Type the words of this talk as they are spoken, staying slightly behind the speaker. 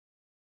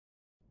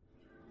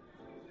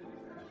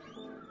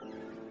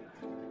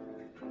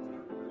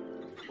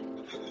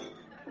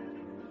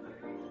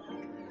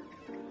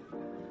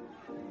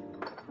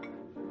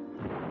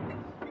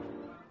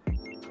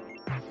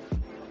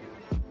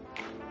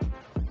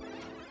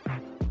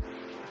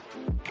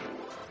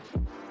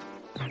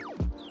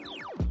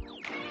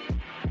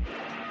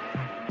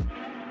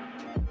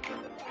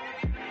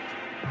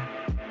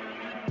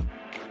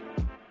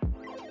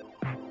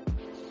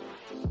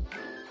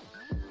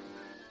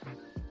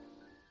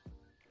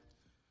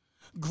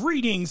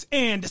Greetings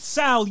and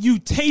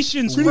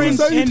salutations, friends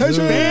and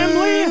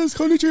family.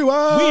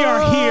 Konnichiwa. We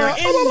are here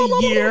in the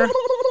year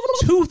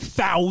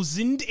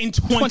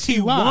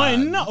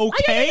 2021.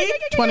 Okay.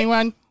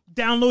 21.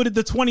 Downloaded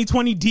the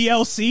 2020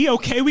 DLC.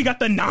 Okay, we got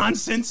the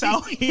nonsense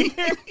out here.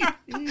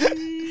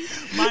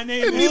 My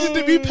name It needed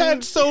to be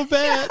patched so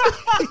bad.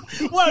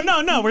 Well,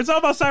 no. We're talking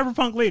about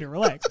Cyberpunk later.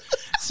 Relax.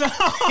 So,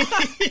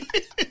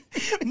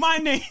 my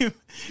name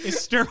is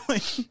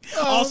Sterling,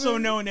 also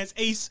known as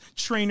Ace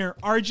Trainer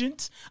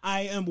Argent.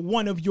 I am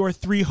one of your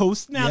three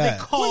hosts. Now they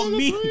call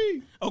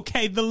me,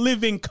 okay, the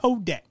Living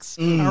Codex.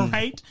 All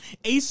right,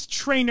 Ace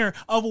Trainer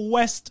of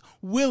West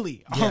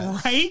Willie. All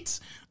right,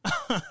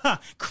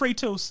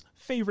 Kratos'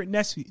 favorite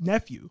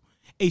nephew,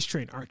 Ace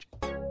Trainer Argent.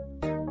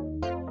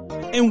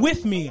 And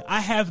with me, I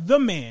have the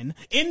man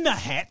in the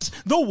hat,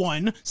 the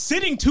one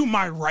sitting to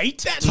my right.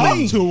 Talk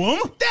to him.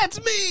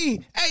 That's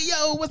me. Hey,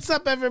 yo, what's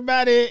up,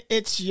 everybody?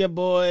 It's your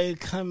boy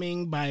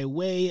coming by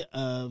way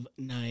of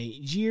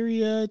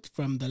Nigeria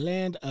from the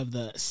land of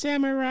the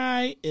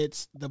samurai.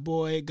 It's the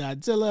boy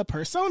Godzilla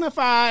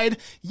personified.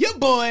 Your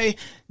boy,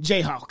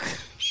 Jayhawk.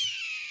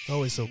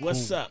 Always so cool.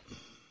 What's up?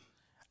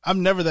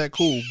 I'm never that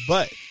cool,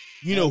 but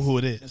you know who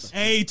it is.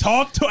 Hey,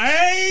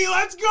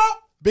 let's go.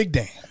 Big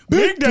Dan.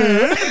 Big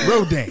Dan.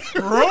 Rodan.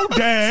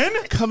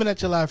 Coming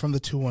at you live from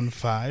the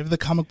 215, the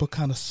comic book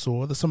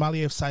connoisseur, the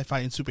sommelier of sci-fi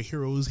and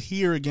superheroes,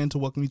 here again to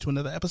welcome you to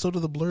another episode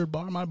of The Blurred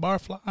Bar. My bar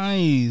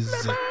flies.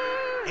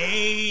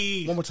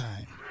 Hey. One more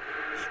time.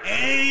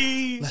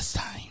 Hey. Less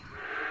time.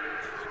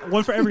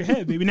 One for every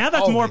head, baby. Now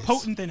that's Always. more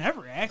potent than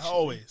ever, actually.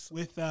 Always.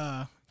 With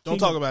Don't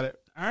talk about it.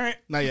 All right.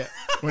 Not yet.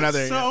 We're not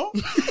there So,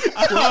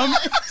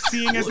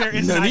 seeing as there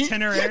is an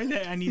itinerary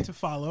that I need to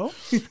follow,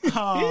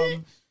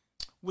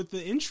 with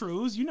the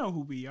intros, you know who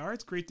we are.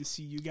 It's great to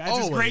see you guys.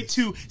 Always. It's great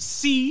to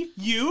see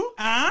you.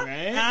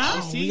 Right.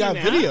 We got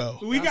video.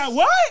 We got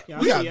what?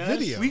 We got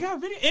video. We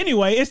got video.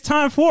 Anyway, it's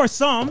time for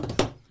some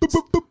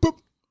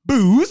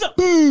booze.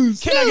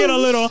 Can I get a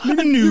little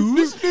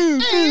news?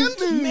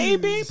 And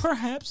maybe,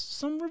 perhaps,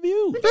 some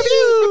reviews.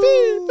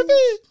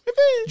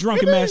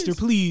 Drunken Master,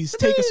 please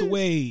take us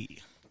away.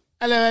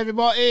 Hello,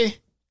 everybody.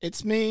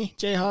 It's me,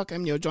 Jayhawk.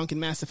 I'm your drunken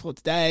master for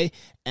today.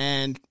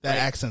 And That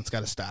accent's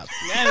got to stop.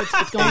 yeah,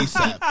 it's going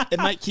it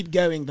might keep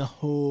going the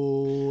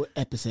whole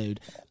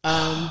episode.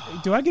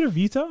 Do I get a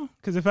veto?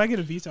 Because if I get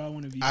a veto, I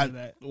want to veto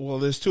that. Well,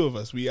 there's two of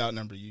us. We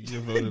outnumber you.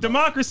 You voted.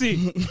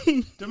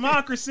 Democracy.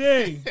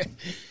 Democracy.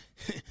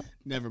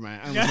 Never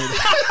mind.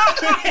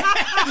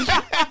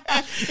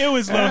 It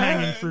was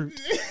low-hanging fruit.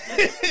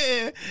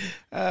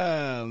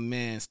 Oh,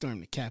 man. Storm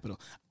the Capitol.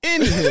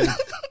 Anywho,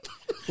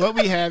 what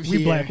we have here.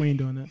 We black, we ain't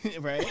doing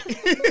that. Right?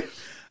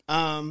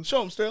 Show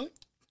them, Sterling.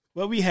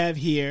 What we have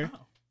here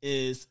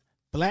is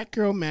Black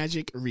Girl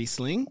Magic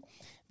Riesling.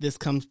 This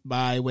comes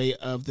by way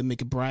of the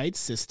McBride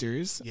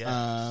Sisters.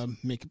 Yes.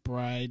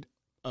 McBride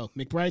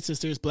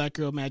Sisters Black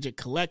Girl Magic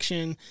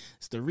Collection.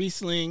 It's the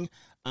Riesling.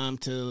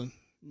 To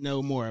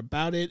know more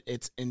about it,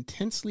 it's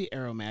intensely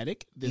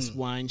aromatic. This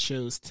wine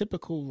shows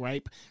typical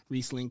ripe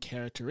Riesling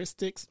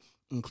characteristics,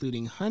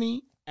 including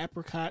honey,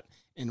 apricot,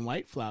 and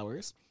white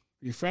flowers.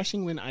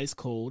 Refreshing when ice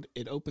cold,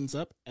 it opens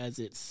up as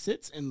it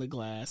sits in the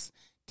glass.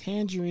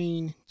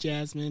 Tangerine,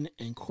 jasmine,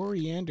 and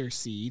coriander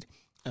seed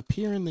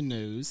appear in the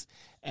nose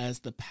as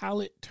the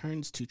palate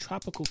turns to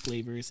tropical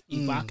flavors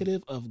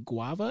evocative of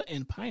guava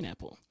and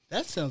pineapple.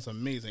 That sounds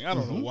amazing. I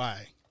don't know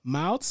why.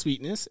 Mild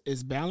sweetness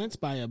is balanced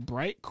by a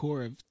bright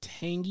core of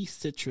tangy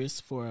citrus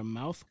for a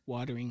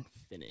mouth-watering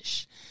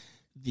finish.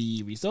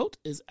 The result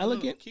is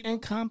elegant and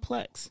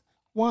complex.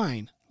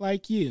 Wine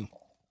like you.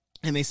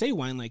 And they say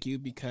wine like you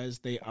because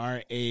they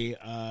are they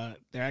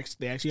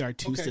actually are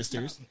two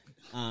sisters.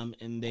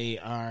 And they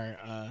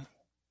are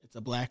it's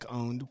a black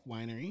owned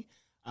winery.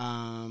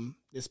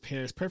 This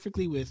pairs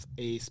perfectly with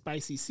a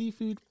spicy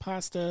seafood,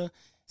 pasta,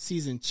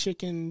 seasoned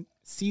chicken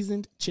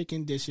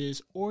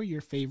dishes, or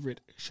your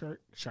favorite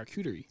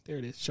charcuterie. There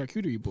it is,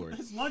 charcuterie board.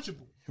 It's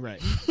lunchable. Right.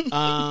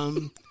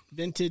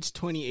 Vintage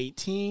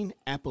 2018,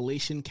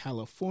 Appalachian,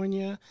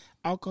 California.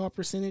 Alcohol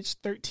percentage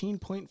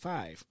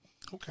 13.5.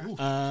 Okay.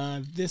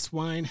 This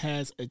wine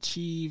has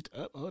achieved,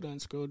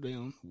 scroll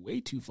down way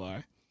too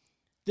far.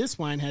 This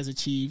wine has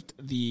achieved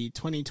the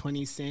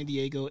 2020 San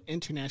Diego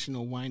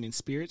International Wine and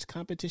Spirits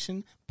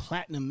Competition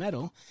Platinum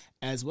Medal,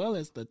 as well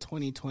as the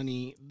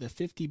 2020 The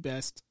 50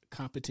 Best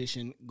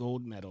Competition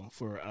Gold Medal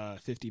for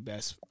 50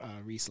 Best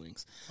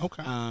Rieslings.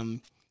 Okay.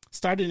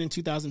 Started in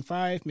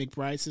 2005,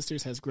 McBride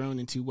Sisters has grown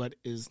into what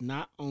is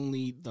not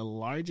only the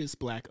largest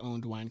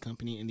Black-owned wine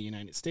company in the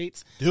United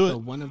States,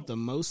 but one of the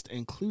most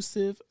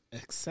inclusive,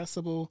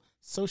 accessible,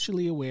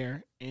 socially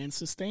aware, and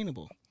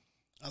sustainable.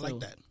 I like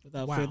that.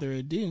 Without further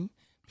ado,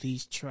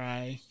 please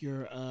try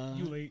your...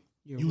 You late.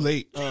 You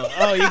late.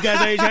 Oh, you guys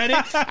already tried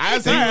it? I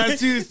was sorry. I was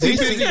too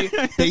busy.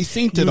 They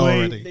synced it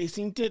already. They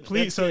synced it.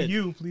 Please, so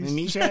you, please. Let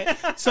me try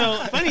it. So,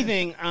 funny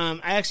thing,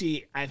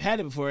 I've had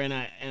it before, and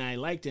I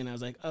liked it, and I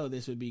was like, oh,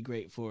 this would be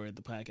great for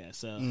the podcast.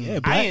 So,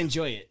 I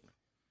enjoy it.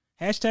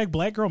 Hashtag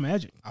Black Girl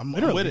Magic. I'm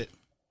with it.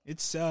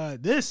 It's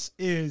this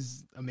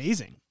is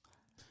amazing.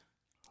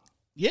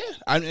 Yeah,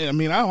 I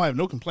mean, I don't have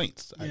no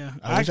complaints. Yeah.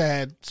 I wish I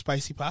had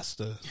spicy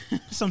pasta.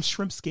 Some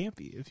shrimp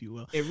scampi, if you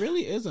will. It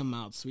really is a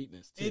mild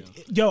sweetness, too.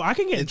 I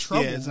can get in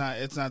trouble. Yeah,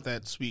 it's not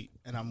that sweet,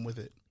 and I'm with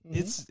it.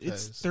 It's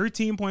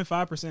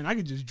 13.5%. I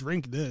could just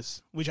drink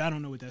this, which I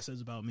don't know what that says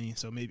about me,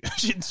 so maybe I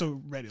shouldn't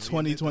so readily.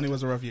 2020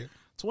 was a rough year.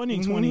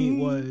 2020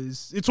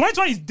 was...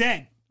 2020 is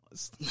dead.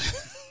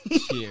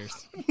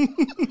 Cheers.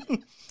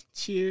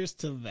 Cheers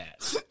to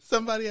that.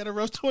 Somebody had a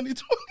rough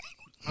 2020.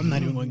 I'm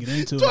not even going to get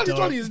into it.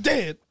 2020 is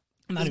dead.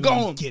 I'm not even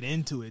going to get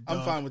into it, dog.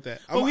 I'm fine with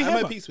that. I'm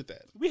at peace with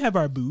that. We have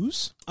our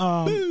booze.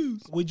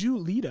 Would you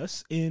lead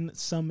us in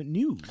some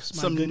news?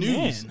 Some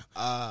news.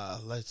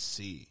 Let's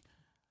see.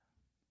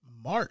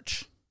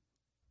 March.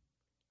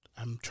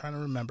 I'm trying to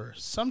remember.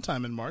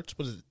 Sometime in March.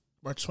 Was it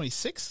March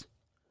 26th?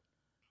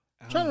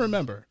 I'm trying to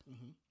remember.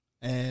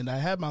 And I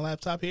have my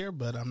laptop here,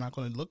 but I'm not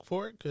going to look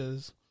for it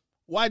because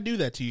why do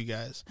that to you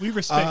guys? We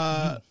respect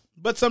you.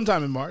 But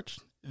sometime in March,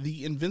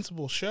 the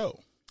Invincible show.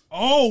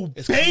 Oh,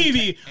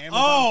 baby.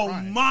 Oh,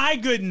 Prime. my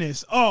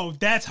goodness. Oh,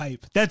 that's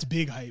hype. That's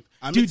big hype.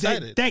 I'm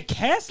excited. That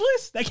cast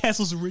list? That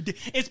cast list is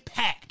ridiculous. It's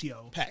packed,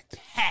 yo. Packed.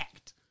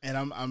 Packed. And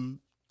I'm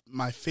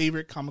my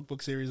favorite comic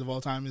book series of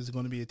all time is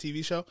going to be a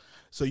TV show.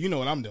 So you know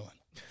what I'm doing.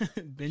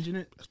 Binging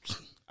it?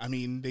 I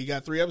mean, they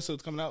got 3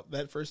 episodes coming out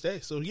that first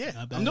day. So yeah,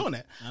 I'm doing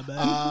that. Not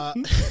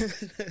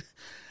bad.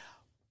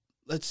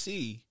 Let's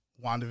see.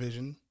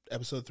 WandaVision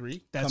episode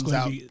 3 that's comes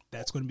going out.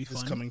 That's going to be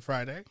fun. This coming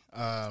Friday.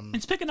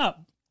 It's picking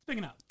up. It's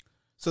picking up.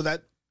 So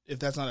that if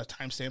that's not a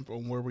timestamp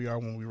on where we are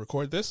when we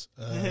record this,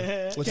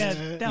 they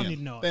don't need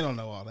to know. They don't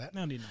know all that. They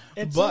don't need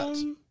to know. But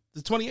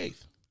the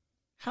 28th.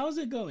 How's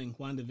it going,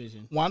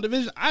 WandaVision?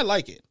 WandaVision, I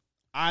like it.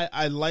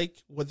 I like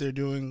what they're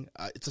doing.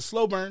 It's a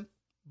slow burn,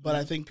 but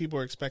I think people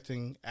are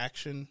expecting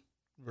action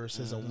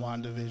versus a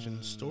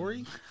WandaVision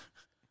story.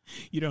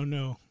 You don't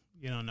know.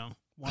 You don't know.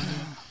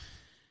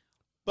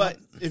 But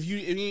if you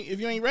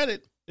ain't read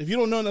it, if you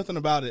don't know nothing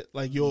about it,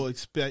 like you'll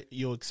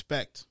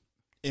expect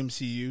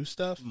MCU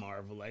stuff,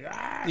 Marvel, like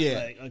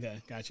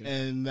okay, gotcha.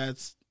 And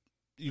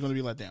you're gonna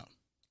be let down.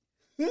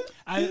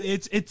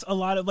 It's a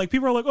lot of like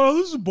people are like, oh,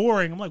 this is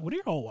boring. I'm like, what are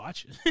you all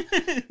watching?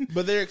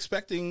 But they're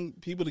expecting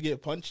people to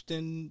get punched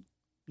and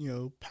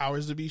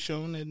powers to be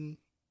shown, and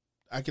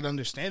I can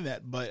understand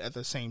that. But at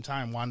the same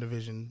time,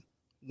 WandaVision,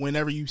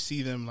 whenever you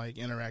see them like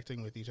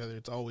interacting with each other,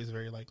 it's always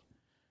very like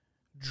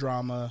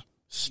drama,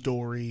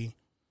 story,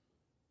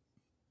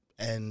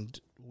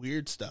 and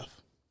weird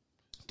stuff.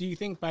 Do you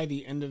think by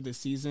the end of the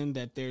season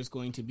that there's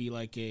going to be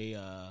like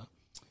a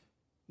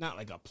not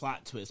like a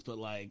plot twist, but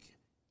like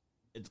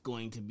it's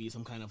going to be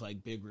some kind of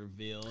like big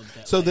reveal?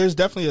 There's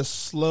definitely a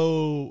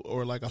slow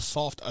or like a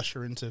soft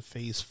usher into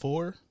phase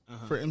 4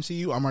 for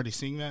MCU. I'm already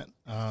seeing that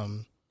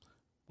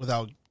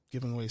without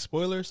giving away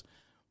spoilers.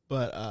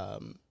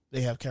 But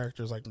they have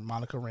characters like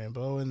Monica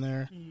Rambeau in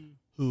there,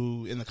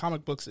 who in the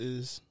comic books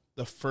is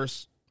the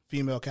first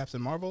female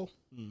Captain Marvel.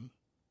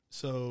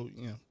 So,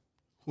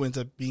 who ends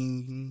up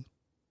being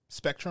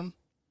Spectrum,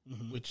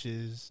 which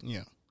is,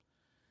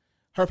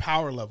 her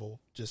power level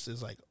just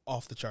is like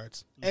off the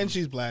charts. And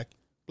she's black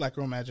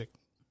girl magic,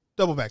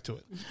 double back to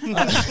it.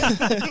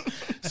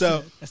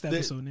 So that's the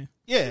episode name.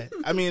 Yeah.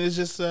 I mean, it's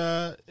just,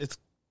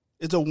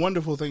 it's a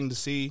wonderful thing to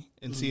see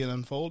and see it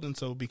unfold. And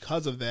so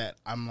because of that,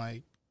 I'm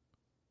like,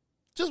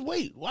 just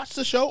wait, watch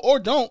the show or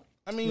don't.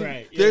 I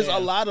mean, there's a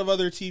lot of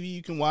other TV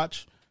you can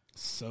watch.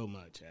 So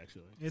much,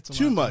 actually. It's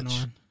too much.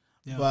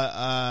 Yeah.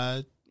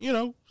 But,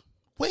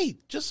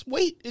 just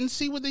wait and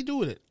see what they do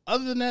with it.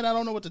 Other than that, I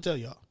don't know what to tell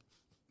y'all.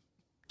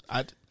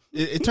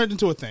 It turned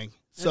into a thing.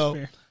 That's so,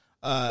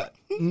 fair.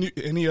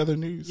 Any other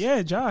news?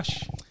 Yeah,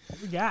 Josh,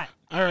 what we got?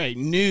 All right,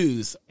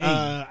 news.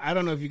 I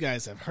don't know if you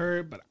guys have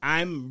heard, but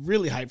I'm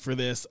really hyped for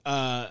this.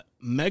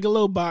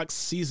 Megalobox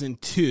Season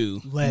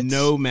 2,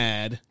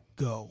 Nomad.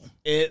 Go.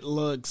 It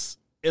looks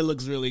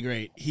really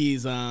great.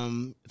 He's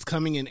it's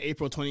coming in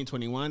April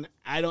 2021.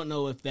 I don't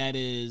know if that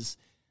is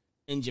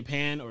in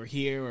Japan or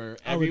here or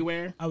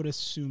everywhere. I would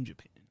assume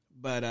Japan.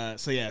 But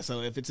so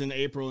if it's in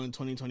April in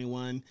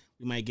 2021,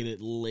 we might get it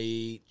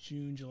late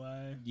June,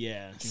 July.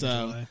 Yeah.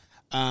 June,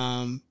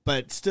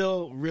 But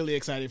still really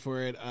excited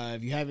for it.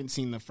 If you haven't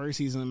seen the first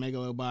season of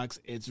Megalobox,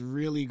 it's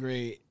really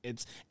great.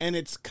 It's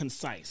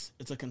concise.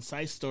 It's a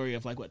concise story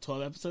of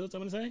 12 episodes,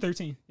 I'm going to say?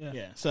 13.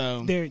 Yeah.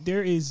 So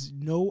there is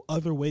no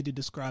other way to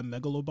describe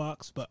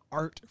Megalobox but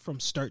art from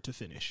start to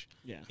finish.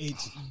 Yeah.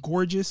 It's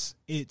gorgeous.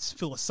 It's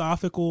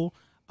philosophical.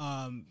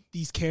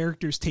 These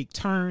characters take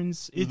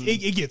turns.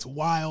 It gets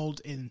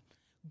wild and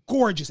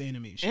gorgeous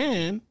animation.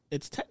 And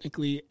it's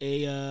technically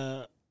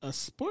a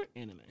sport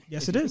anime.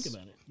 Yes, it is. Think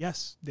about it.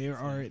 Yes,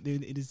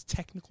 it is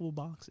technical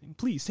boxing.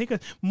 Please take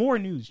more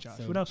news, Josh.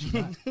 What else you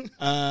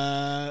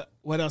got?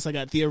 What else I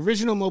got? The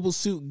original Mobile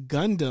Suit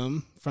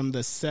Gundam from the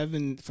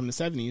 70s,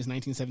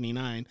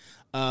 1979,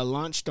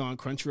 launched on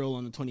Crunchyroll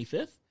on the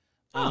 25th.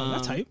 Oh,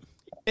 that's hype.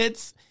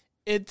 It's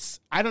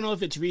I don't know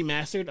if it's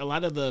remastered. A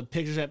lot of the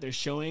pictures that they're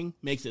showing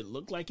makes it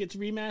look like it's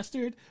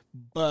remastered,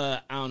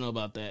 but I don't know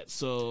about that.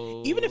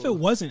 So even if it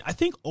wasn't, I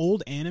think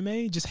old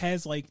anime just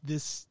has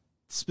this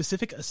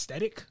specific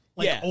aesthetic,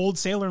 old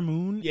Sailor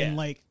Moon,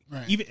 and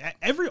even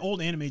every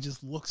old anime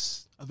just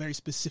looks a very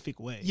specific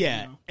way.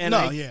 Yeah, you know? and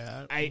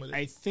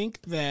I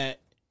think that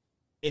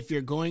if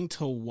you're going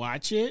to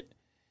watch it,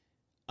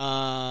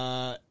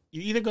 you're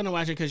either going to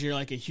watch it because you're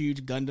a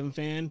huge Gundam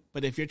fan,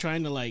 but if you're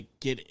trying to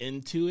get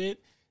into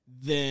it,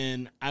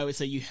 then I would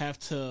say you have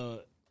to.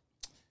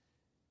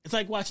 It's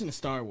like watching the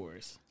Star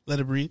Wars.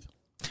 Let it breathe.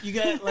 You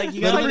got let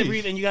it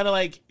breathe, and you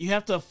gotta you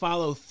have to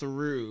follow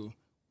through.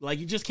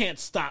 You just can't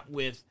stop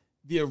with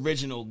the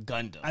original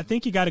Gundam. I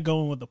think you got to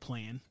go in with a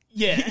plan.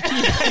 Yeah.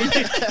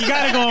 You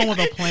got to go in with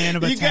a plan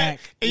of attack.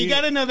 You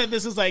got to know that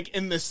this is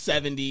in the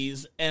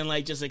 70s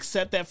and just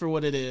accept that for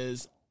what it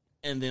is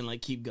and then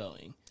keep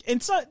going.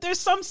 And so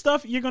there's some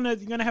stuff you're going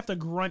to have to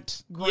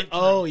grunt. Yeah,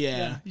 oh,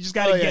 yeah. You just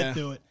got to get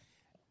through it.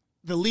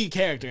 The lead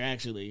character,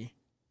 actually,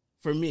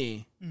 for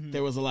me,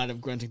 there was a lot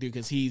of grunting through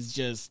because he's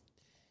just...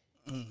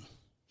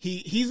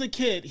 He's a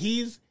kid.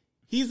 He's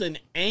an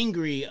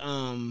angry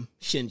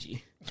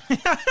Shinji.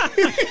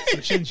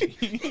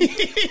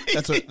 Shinji.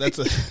 That's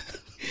a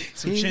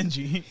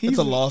Shinji. That's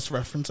a lost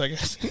reference, I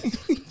guess.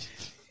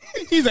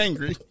 He's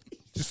angry.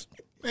 Just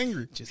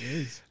angry. Just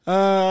is.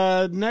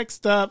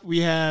 Next up,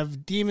 we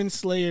have Demon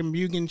Slayer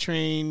Mugen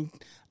Train.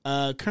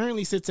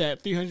 Currently sits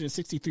at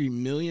 $363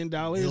 million.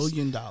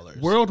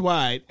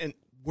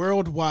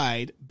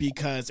 Worldwide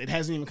because it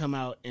hasn't even come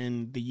out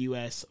in the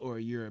US or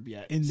Europe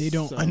yet. And they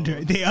don't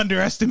they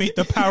underestimate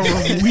the power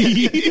of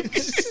weed.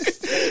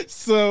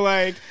 So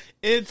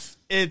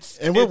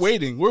we're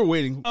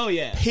waiting. Oh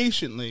yeah.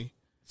 Patiently.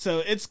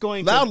 So it's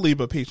going loudly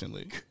but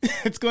patiently.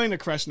 It's going to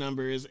crush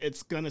numbers.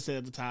 It's going to sit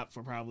at the top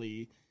for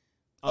probably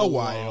a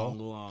while.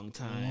 Long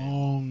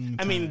time.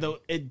 I mean,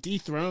 it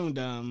dethroned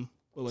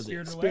what was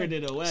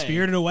Spirited Away.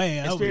 Spirited Away.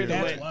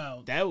 That's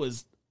wild. That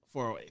was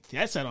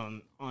that sat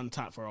on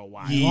top for a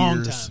while.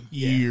 Long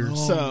time.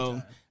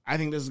 So I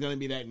think this is going to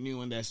be that new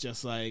one that's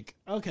just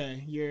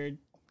okay, you're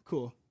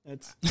cool. I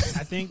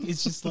think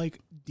it's just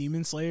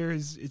Demon Slayer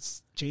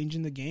it's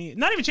changing the game.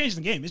 Not even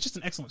changing the game. It's just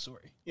an excellent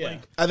story. Yeah.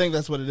 I think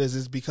that's what it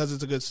is because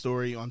it's a good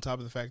story on top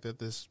of the fact that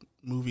this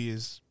movie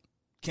is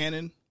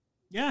canon.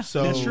 Yeah,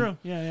 so that's true.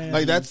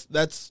 Yeah.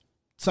 That's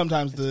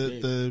sometimes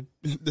the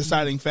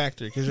deciding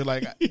factor because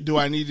you're do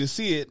I need to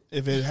see it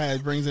if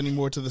it brings any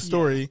more to the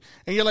story?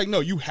 And you're no,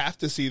 you have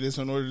to see this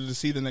in order to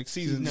see the next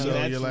season. No, so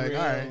you're real.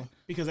 all right,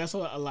 because that's a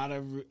lot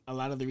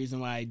of the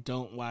reason why I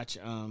don't watch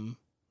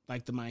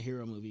the My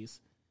Hero movies.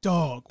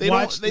 Dog, they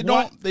don't.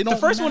 The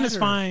first one is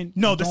fine.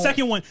 No, the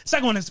second one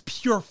is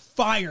pure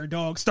fire,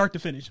 dog, start to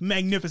finish,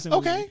 magnificent.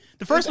 Okay, movie.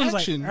 The first one's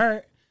action. all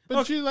right,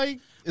 but you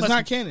it's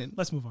not canon.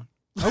 Let's move on.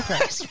 Okay,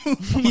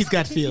 he's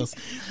got feels.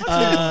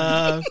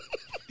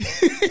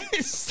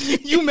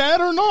 You mad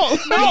or not?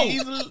 No,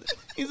 he's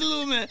a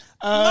little mad.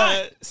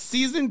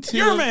 Season 2.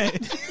 You're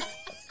mad.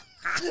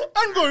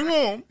 I'm going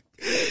home.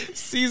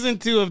 Season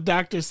 2 of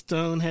Dr.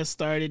 Stone has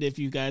started. If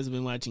you guys have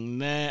been watching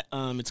that,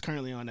 it's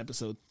currently on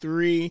episode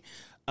 3.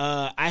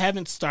 I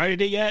haven't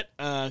started it yet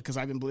because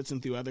I've been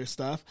blitzing through other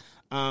stuff.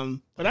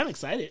 But I'm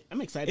excited.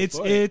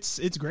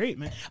 It's great,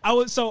 man. I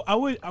wanted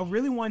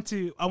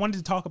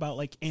to talk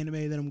about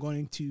anime that I'm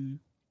going to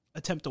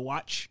attempt to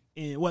watch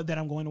and that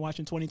I'm going to watch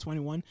in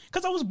 2021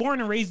 because I was born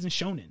and raised in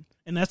shonen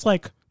and that's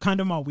kind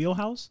of my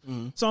wheelhouse.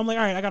 So I'm all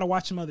right, I got to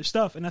watch some other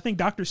stuff. And I think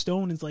Dr.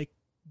 Stone is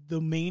the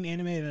main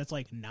anime that's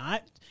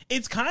not.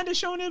 It's kind of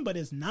shonen, but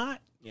it's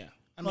not. Yeah,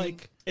 I mean,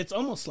 it's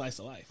almost slice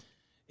of life.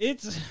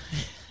 It's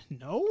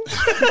no.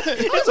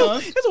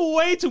 it's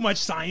way too much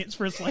science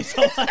for a slice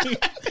of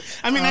life.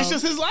 I mean, that's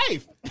just his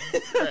life.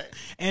 Right.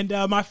 And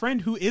my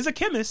friend who is a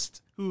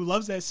chemist who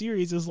loves that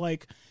series is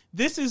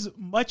this is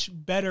much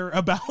better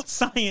about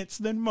science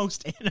than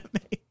most anime.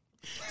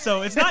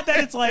 So it's not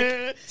that it's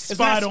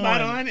spot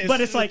on,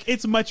 but it's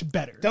it's much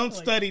better. Don't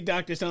study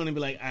Dr. Stone and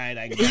be all right,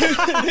 I get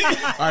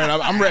it. All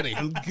right, I'm ready.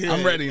 I'm good.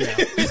 I'm ready now.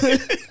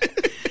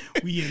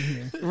 We in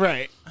here.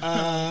 Right.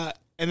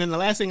 And then the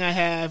last thing I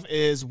have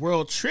is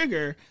World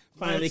Trigger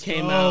finally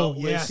came out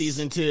with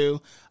season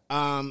 2.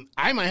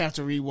 I might have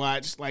to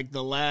rewatch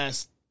the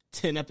last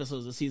 10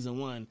 episodes of season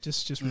 1.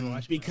 Just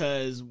rewatch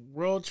because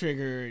World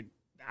Trigger,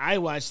 I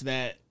watched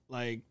that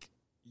like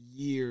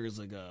years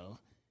ago,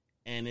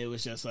 and it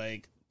was just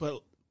like,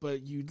 but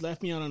you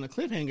left me out on a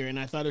cliffhanger, and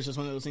I thought it was just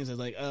one of those things that's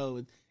like,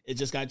 oh, it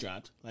just got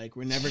dropped. Like,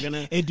 we're never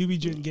gonna. It do be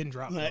getting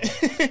dropped. Like,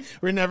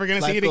 we're never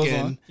gonna see it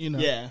again. On,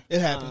 yeah,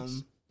 it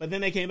happens. But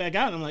then they came back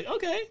out, and I'm like,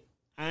 okay.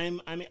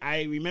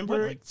 I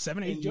remember like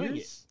 7-8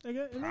 years.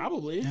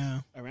 Probably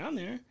around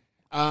there.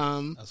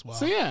 That's wild.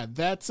 So yeah,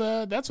 that's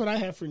what I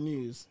have for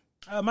news.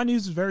 My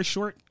news is very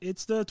short.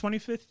 It's the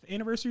 25th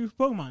anniversary of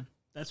Pokemon.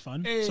 That's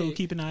fun. Hey. So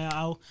keep an eye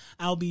out.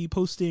 I'll be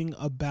posting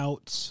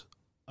about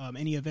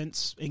any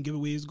events and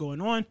giveaways going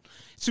on.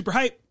 Super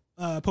hype.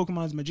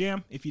 Pokemon's my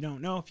jam. If you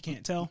don't know, if you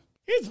can't tell.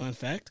 Here's a fun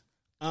fact.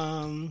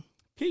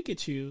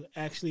 Pikachu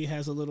actually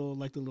has a little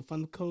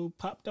Funko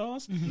Pop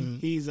dolls.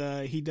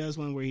 Mm-hmm. He does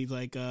one where he's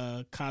like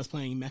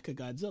cosplaying Mecha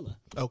Godzilla.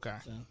 Okay,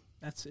 so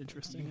that's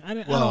interesting.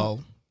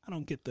 Mm-hmm. I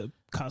don't get the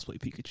cosplay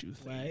Pikachu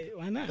thing.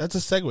 Why not? That's a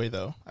segue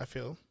though. I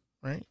feel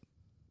right.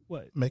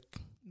 What Mecha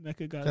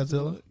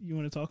Godzilla? You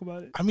want to talk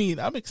about it? I mean,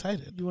 I'm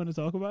excited. You want to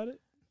talk about it?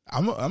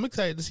 I'm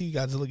excited to see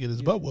Godzilla get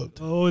his butt whooped.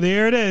 Oh,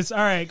 there it is. All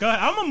right, go ahead.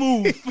 I'm gonna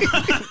move.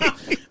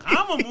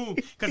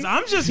 Because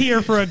I'm just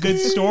here for a good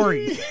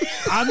story. This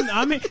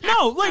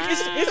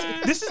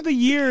is the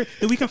year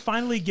that we can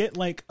finally get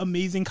like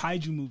amazing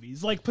kaiju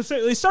movies. Like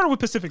it started with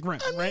Pacific Rim,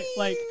 right?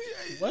 Like,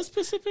 was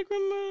Pacific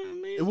Rim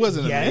amazing? It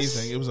wasn't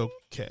amazing. It was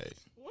okay.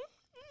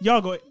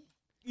 Y'all go.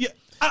 Yeah,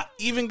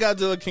 even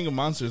Godzilla King of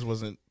Monsters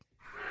wasn't.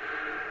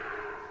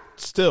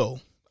 Still,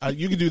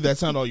 you can do that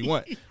sound all you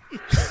want.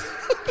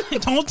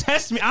 Don't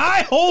test me.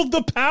 I hold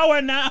the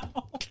power now.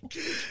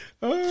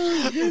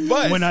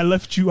 But when I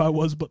left you, I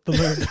was but the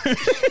learner.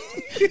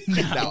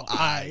 now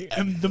I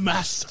am the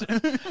master.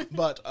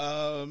 But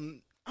I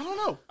don't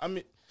know. I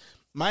mean,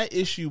 my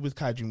issue with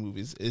kaiju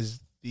movies is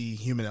the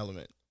human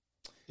element.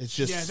 It's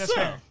just that's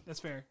fair. That's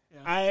fair. Yeah.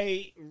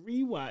 I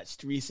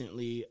rewatched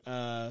recently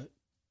King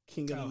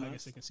of the Monsters. I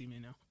guess they can see me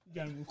now. You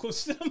gotta move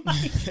close to the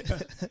mic.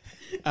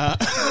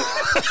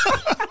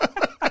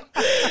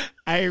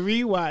 I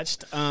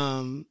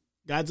rewatched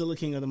Godzilla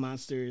King of the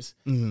Monsters.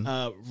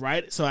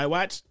 Right, so I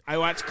watched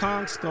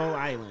Kong Skull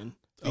Island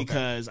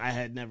because I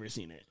had never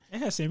seen it. It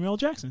has Samuel L.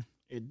 Jackson.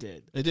 It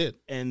did.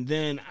 And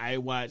then I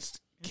watched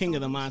King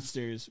of the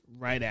Monsters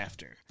right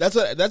after.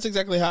 That's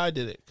exactly how I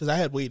did it because I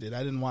had waited. I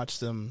didn't watch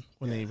them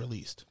when they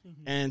released.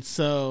 And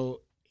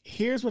so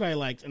here's what I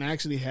liked, and I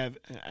actually have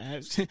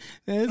that's a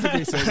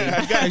great story.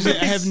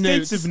 I have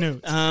notes.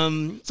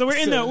 So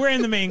we're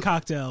in the main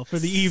cocktail for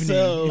the evening.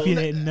 If you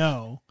didn't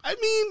know, I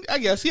mean, I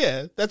guess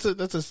that's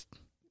a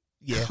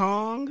yeah.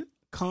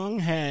 Kong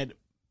had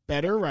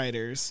better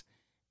writers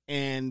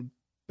and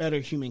better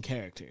human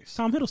characters.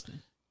 Tom Hiddleston.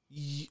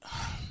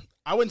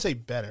 I wouldn't say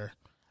better.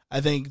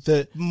 I think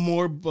the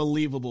more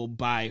believable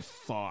by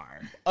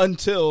far.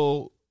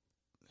 Until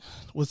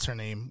what's her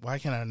name? Why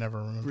can't I never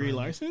remember? Brie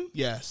Larson?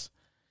 Yes.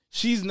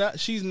 She's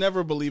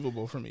never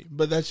believable for me.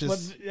 But that's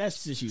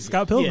just you.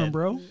 Scott Pilgrim,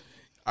 bro.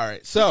 All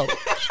right. So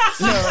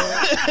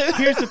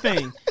here's the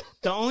thing.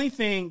 The only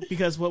thing,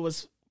 because what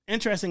was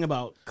interesting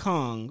about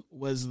Kong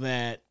was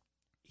that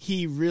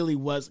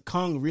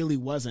Kong really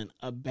wasn't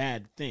a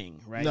bad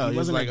thing, right? No, he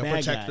wasn't like a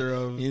bad protector guy.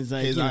 of He's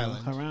like, his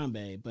island.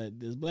 Harambe, but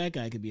this black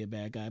guy could be a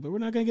bad guy, but we're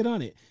not going to get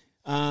on it.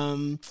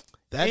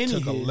 That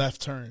took a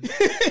left turn.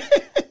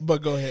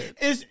 But go ahead.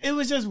 It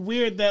was just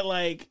weird that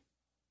like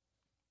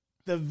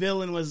the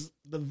villain was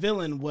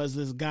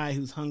this guy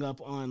who's hung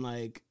up on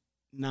like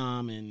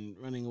Nam and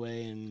running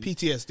away and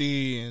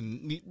PTSD,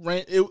 and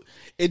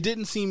it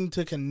didn't seem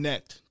to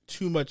connect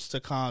too much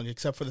to Kong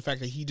except for the fact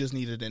that he just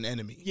needed an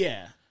enemy.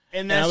 Yeah.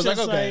 And that's was just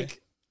like, okay.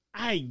 like,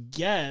 I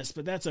guess,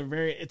 but it's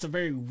a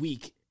very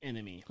weak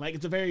enemy. Like,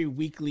 it's a very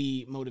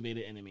weakly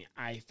motivated enemy,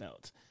 I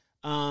felt.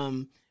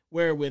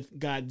 Where with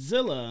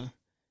Godzilla,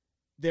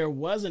 there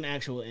was an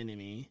actual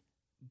enemy,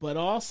 but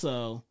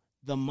also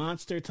the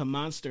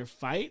monster-to-monster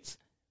fights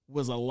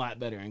was a lot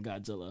better in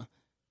Godzilla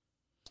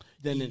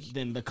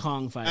than the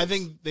Kong fights. I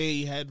think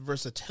they had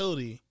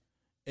versatility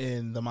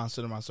in the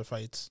monster-to-monster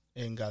fights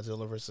in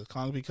Godzilla versus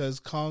Kong because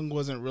Kong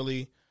was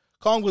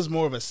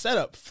more of a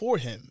setup for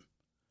him.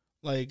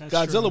 Like, that's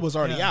Godzilla true. Was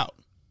already out.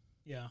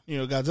 Yeah.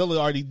 Godzilla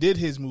already did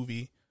his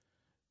movie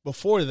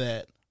before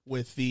that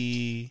with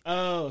the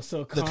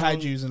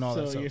kaijus and all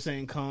that stuff. So you're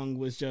saying Kong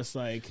was just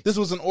like... This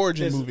was an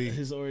origin movie.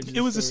 His origin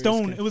It was a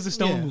stone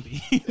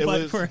movie.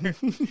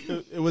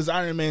 It was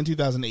Iron Man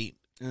 2008.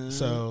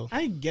 So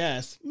I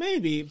guess,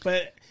 maybe,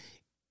 but...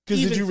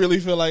 Because did you really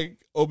feel like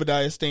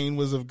Obadiah Stane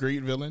was a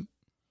great villain?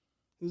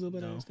 Who's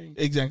Obadiah Stane?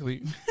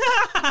 Exactly.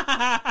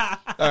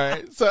 All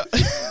right, so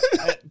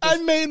I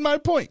made my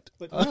point.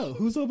 But no,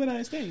 who's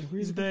Obadiah Stane?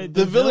 Who's the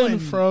villain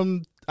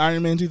from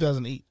Iron Man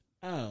 2008.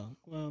 Oh,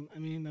 well, I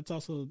mean, that's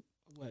also,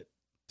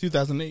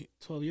 2008.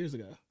 12 years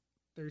ago.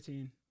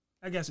 13.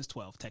 I guess it's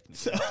 12, technically.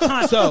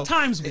 So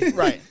times weird.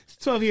 Right. It's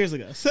 12 years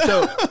ago.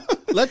 So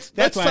that's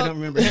why I don't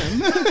remember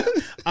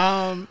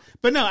him.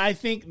 But no, I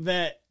think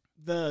that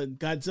the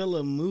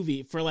Godzilla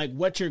movie, for like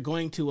what you're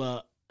going to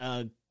a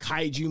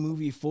kaiju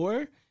movie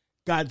for,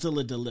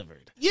 Godzilla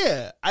delivered.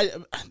 Yeah,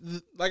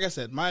 like I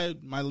said, my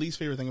least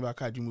favorite thing about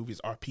kaiju movies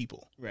are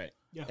people. Right.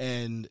 Yeah.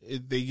 And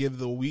they give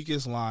the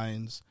weakest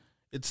lines.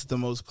 It's the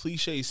most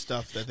cliche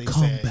stuff that they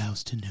Kong say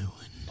bows to no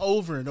one.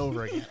 over and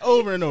over again,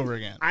 over and over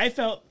again. I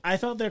felt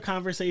their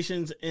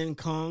conversations in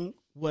Kong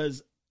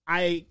was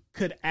I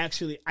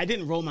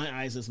didn't roll my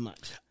eyes as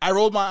much. I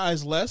rolled my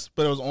eyes less,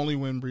 but it was only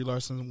when Brie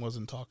Larson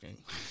wasn't talking.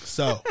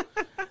 So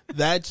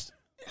that's,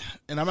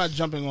 and I'm not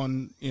jumping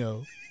on,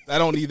 I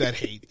don't need that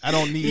hate. I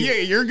don't need. Yeah,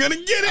 you're gonna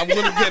get it. I'm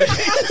gonna get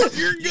it.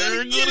 You're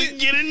gonna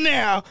get it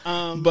now.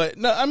 But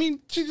no, I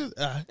mean, she just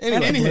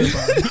anyway.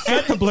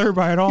 At the blur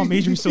by all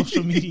major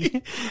social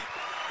media.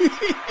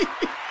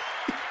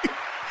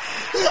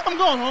 I'm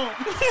going home.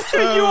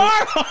 You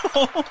are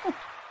home.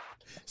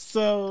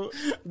 So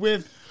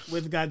with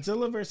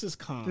Godzilla versus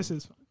Kong, This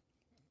is fun.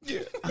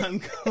 Yeah.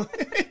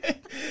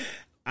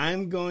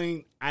 I'm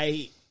going.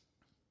 I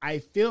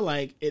feel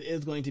like it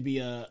is going to be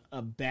a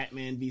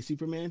Batman v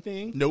Superman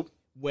thing. Nope.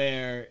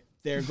 Where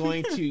they're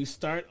going to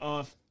start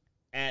off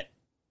at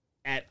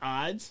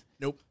odds.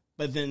 Nope.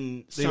 But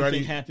then They something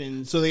already-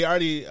 happens. So they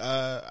already,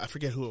 I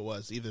forget who it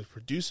was, either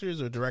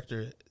producers or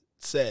director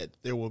said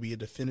there will be a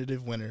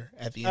definitive winner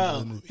at the end of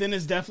the movie. Then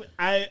it's definitely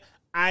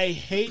I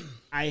hate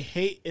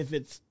if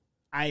it's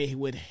I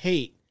would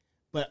hate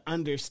but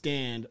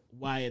understand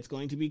why it's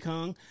going to be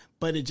Kong,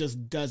 but it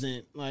just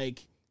doesn't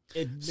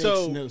it makes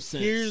no sense.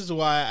 Here's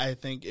why I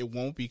think it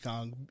won't be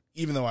Kong,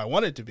 even though I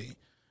want it to be.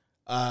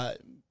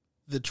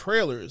 The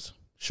trailers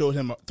showed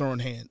him throwing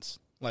hands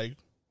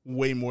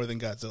way more than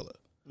Godzilla.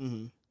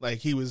 Mm-hmm.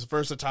 He was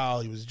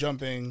versatile, he was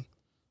jumping,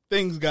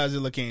 things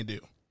Godzilla can't do.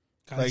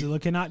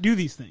 Godzilla cannot do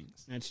these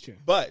things. That's true.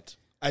 But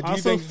I do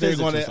Also, think they're physics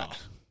going is to.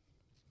 off.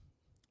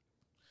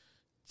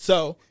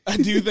 So I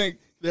do think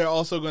they're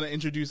also going to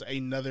introduce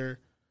another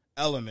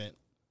element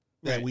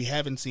that Right. we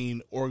haven't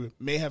seen or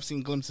may have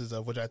seen glimpses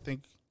of, which I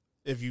think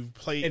if you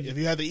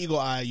have the eagle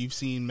eye, you've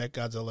seen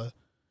Mechagodzilla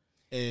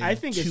in I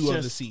think it's two of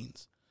the just-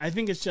 scenes. I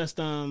think it's just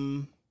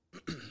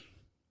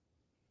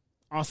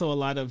also a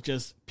lot of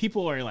just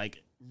people are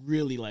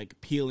really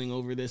peeling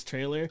over this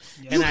trailer,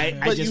 and I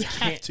But just you have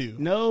can't. to.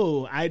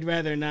 No, I'd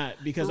rather not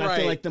because I feel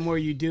Right. like the more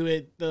you do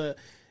it,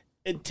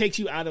 it takes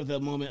you out of the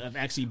moment of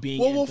actually being.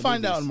 Well, in we'll the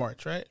find out movies. in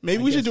March, right?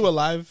 Maybe we should guess do a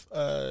live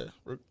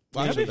watch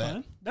That'd be of that,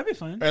 fun. That'd be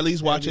fun. or at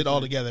least watch That'd it be all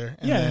fun. together,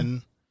 and Yeah.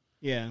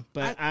 then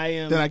But I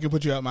am. I can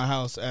put you at my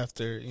house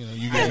after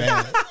you get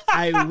mad.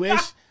 I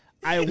wish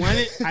I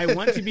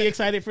want to be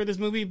excited for this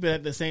movie, but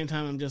at the same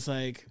time, I'm just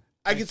I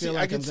can see. feel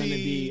I like can I'm gonna see.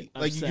 be You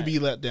could upset. be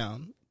let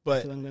down,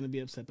 but I'm going to be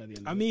upset by the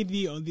end. I Of mean,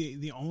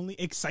 the only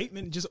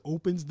excitement just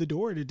opens the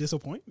door to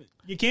disappointment.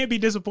 You can't be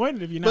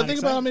disappointed if you're not. But think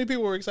about how excited. many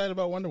people were excited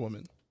about Wonder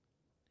Woman.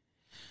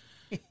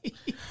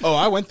 Oh,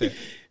 I went there.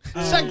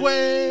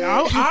 Segue.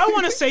 I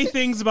want to say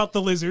things about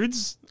the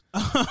lizards.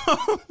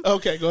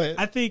 Okay, go ahead.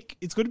 I think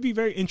it's going to be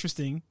very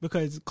interesting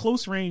because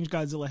close range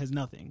Godzilla has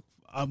nothing.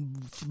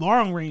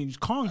 Long range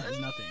Kong has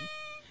nothing.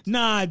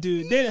 Nah,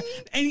 dude.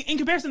 In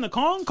comparison to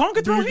Kong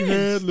could throw Big hands.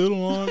 head,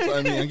 little arms.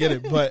 I mean, I get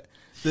it, but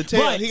the tail.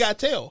 But- he got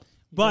tail.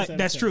 But have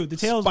that's a true. The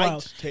tail's spiked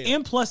wild. tail.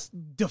 And plus,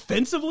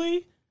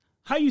 defensively,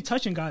 how you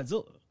touching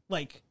Godzilla?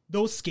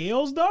 Those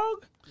scales,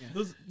 dog?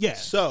 Yeah.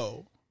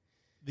 So,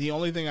 the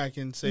only thing I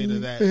can say to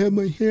that. have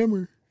my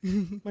hammer,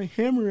 my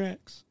hammer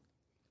axe.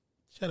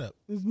 Shut up.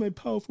 This is my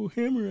powerful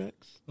hammer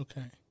axe.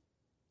 Okay.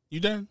 You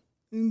done?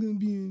 I'm gonna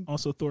be in.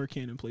 Also, Thor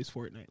Cannon plays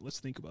Fortnite. Let's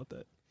think about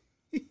that.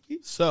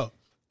 So,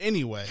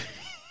 anyway,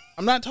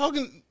 I'm not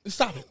talking.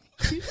 Stop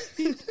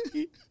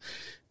it.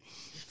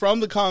 From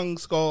the Kong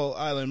Skull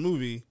Island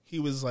movie, he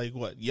was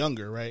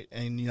younger, right?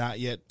 And not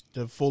yet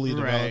fully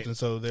developed, Right. and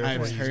so therefore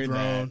I've he's heard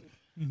grown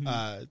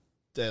Mm-hmm.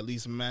 to at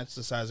least match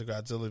the size of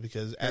Godzilla.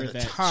 Because Heard at the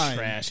that time,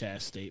 trash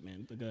ass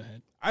statement. But go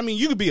ahead. I mean,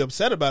 you could be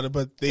upset about it,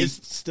 but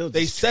It's still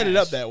they just set it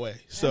trash. up that way.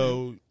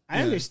 So I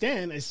yeah.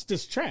 understand. It's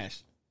just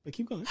trash. But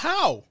keep going.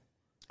 How?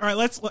 All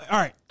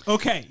right.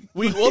 Okay.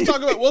 We'll talk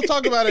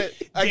about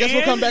it. I guess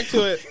we'll come back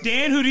to it.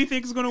 Dan, who do you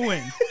think is going to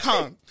win?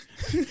 Kong.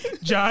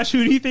 Josh,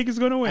 who do you think is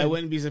going to win? I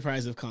wouldn't be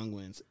surprised if Kong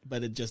wins,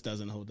 but it just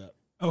doesn't hold up.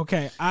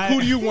 Okay. Who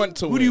do you want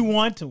to Who win? do you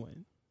want to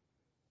win?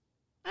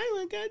 I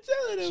want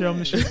Godzilla to Show him win.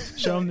 the shirt.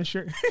 Show him the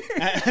shirt.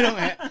 I don't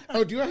have.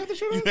 Oh, do I have the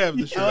shirt? You have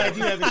the shirt. Oh, I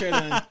do have the shirt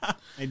on.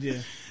 I do.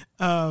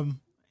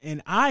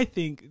 And I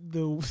think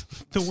the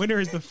winner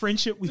is the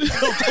friendship we built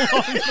along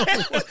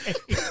the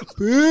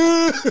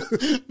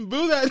way.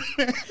 Boo that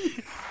man.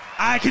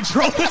 I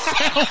control the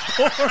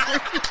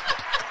soundboard.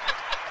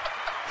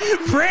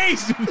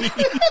 Praise me.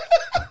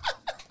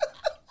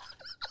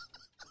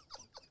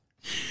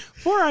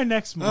 For our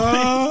next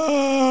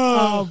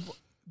moment,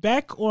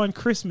 back on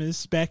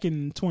Christmas, back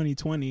in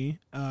 2020,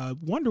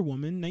 Wonder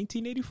Woman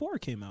 1984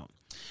 came out.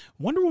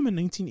 Wonder Woman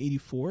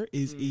 1984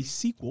 is a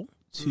sequel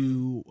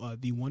to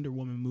the Wonder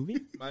Woman movie.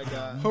 My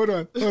God. Hold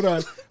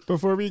on.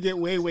 Before we get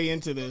way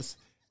into this,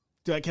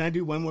 can I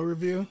do one more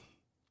review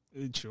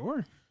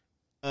Sure.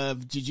 of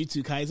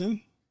Jujutsu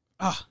Kaisen?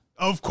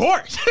 Of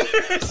course.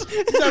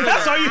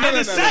 That's all you had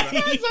to say.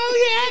 That's all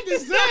he had to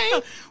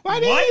say. Why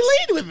didn't he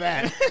lead with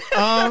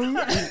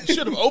that?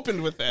 Should have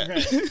opened with that.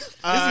 This is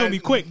gonna be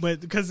quick,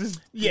 but because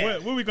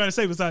what are we gonna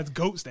say besides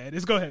goat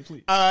status? Go ahead,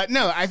 please.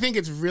 No, I think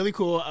it's really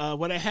cool.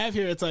 What I have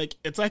here, it's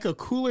like a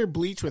cooler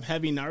Bleach with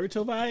heavy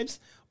Naruto vibes,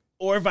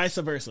 or vice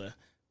versa.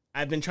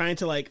 I've been trying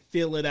to like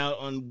feel it out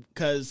on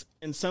because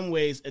in some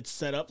ways it's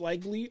set up like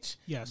Bleach.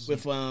 Yes.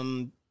 With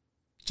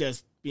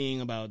just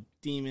being about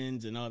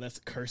demons and all that's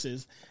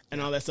curses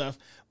and all that stuff.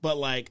 But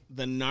like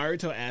the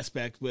Naruto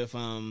aspect with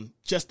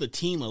just the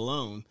team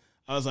alone,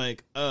 I was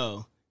like,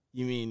 oh,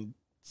 you mean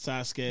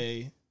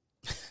Sasuke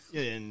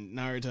and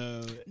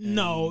Naruto? And...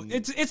 No,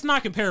 it's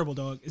not comparable,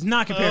 dog. It's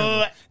not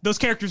comparable. Those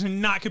characters are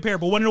not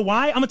comparable. Want to know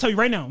why? I'm gonna tell you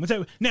right now.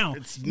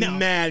 It's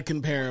mad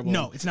comparable.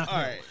 No, it's not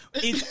comparable.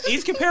 All right.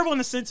 It's comparable in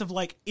the sense of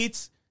like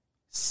it's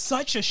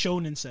such a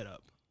shonen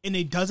setup. And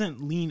it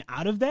doesn't lean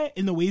out of that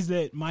in the ways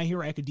that My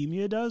Hero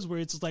Academia does, where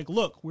it's like,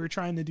 look, we're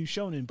trying to do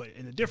shonen, but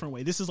in a different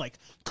way. This is like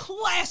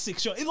classic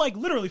show. It like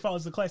literally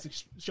follows the classic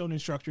shonen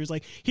structure. It's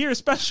like, here,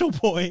 Special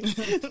Boy.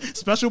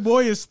 Special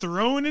Boy is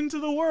thrown into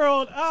the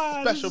world.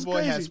 Special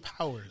Boy has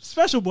powers.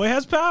 Special Boy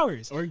has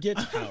powers. Or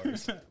gets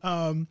powers.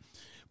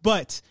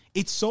 But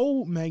it's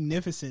so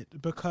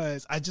magnificent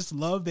because I just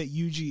love that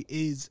Yuji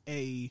is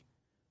a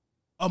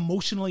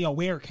emotionally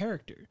aware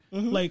character.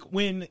 Mm-hmm. Like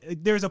when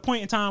there's a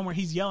point in time where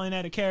he's yelling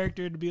at a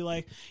character to be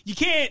like, you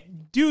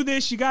can't do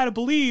this, you gotta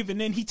believe, and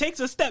then he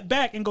takes a step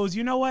back and goes,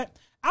 you know what,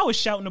 I was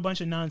shouting a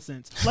bunch of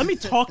nonsense, let me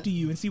talk to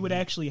you and see what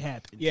actually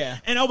happened.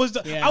 And I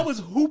was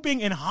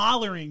hooping and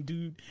hollering,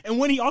 dude, and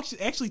when he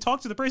actually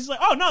talked to the person, he's like,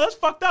 oh no, that's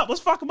fucked up, let's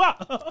fuck him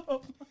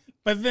up.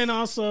 But then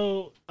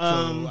also,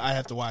 so I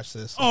have to watch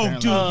this.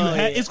 Apparently.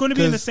 Dude, it's going to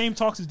be in the same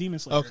talks as Demon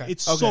Slayer. Okay.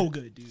 It's so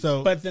good, dude.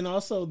 So, but then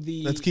also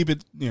let's keep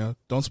it.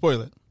 Don't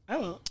spoil it. I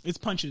don't know. It's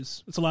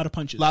punches. It's a lot of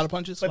punches. A lot of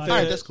punches. But all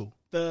right, that's cool.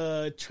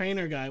 The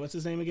trainer guy, what's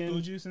his name again?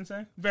 Uju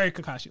Sensei. Very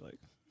Kakashi like.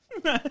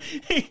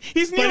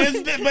 He's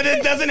but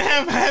it doesn't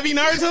have heavy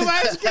Naruto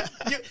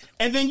vibes.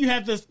 And then you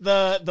have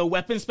the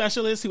weapon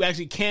specialist who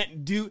actually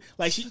can't do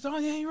like she's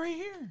right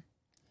here.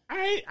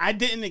 I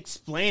didn't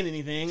explain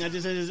anything. I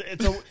just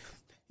it's a.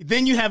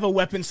 Then you have a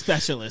weapon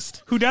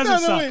specialist who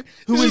doesn't suck,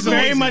 who is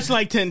very much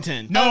like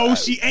 10-10. No,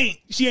 she ain't.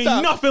 She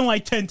ain't nothing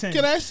like 10-10.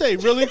 Can I say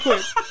really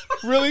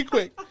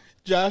quick?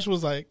 Josh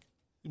was like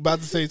about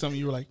to say something.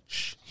 You were like,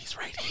 "Shh, he's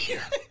right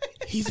here.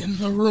 He's in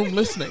the room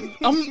listening."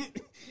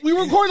 We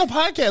were recording a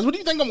podcast. What do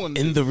you think I'm going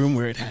to do? In the room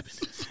where it happened.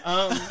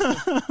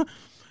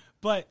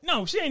 But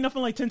no, she ain't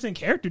nothing like 10-10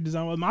 character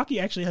design. Well,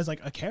 Maki actually has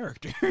like a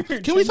character.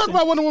 Can we talk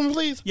about Wonder Woman,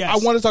 please? Yes.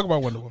 I want to talk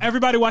about Wonder Woman.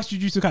 Everybody watch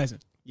Jujutsu Kaisen.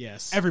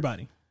 Yes.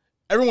 Everybody.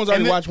 Everyone's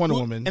already watched Wonder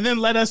Woman. And then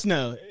let us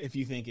know if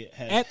you think it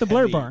has at the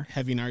blur bar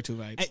heavy Naruto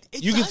vibes.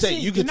 You could say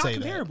not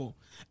comparable.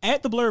 That.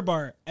 At the blur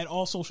bar at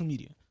all social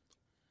media.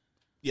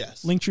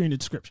 Yes. Linktree in the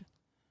description.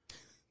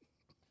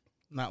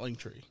 Not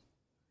Linktree.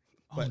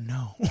 Oh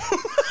no.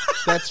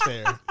 That's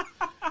fair.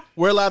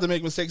 We're allowed to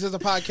make mistakes. It's a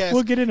podcast.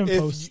 We'll get it in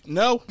post.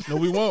 No,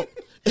 we won't.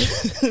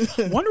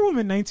 Wonder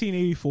Woman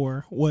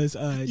 1984 was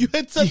you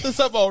had set this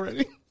up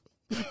already.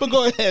 But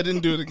go ahead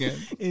and do it again.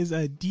 Is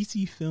a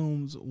DC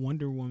Films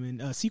Wonder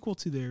Woman, a sequel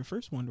to their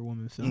first Wonder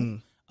Woman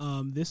film.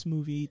 This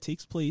movie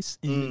takes place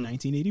in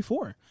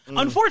 1984.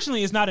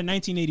 Unfortunately, it's not a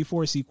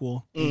 1984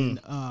 sequel in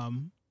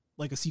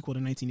like a sequel to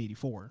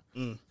 1984.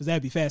 Because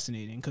that'd be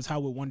fascinating. Because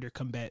how would Wonder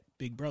combat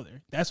Big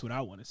Brother? That's what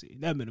I want to see.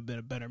 That'd been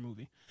a better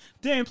movie.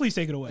 Dan, please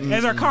take it away.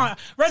 As our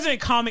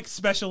resident comic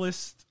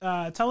specialist,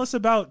 tell us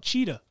about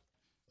Cheetah.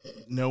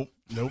 Nope.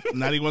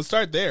 Not even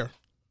start there.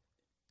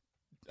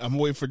 I'm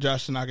waiting for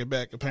Josh to knock it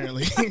back,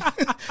 apparently.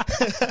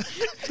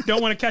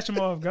 Don't want to catch him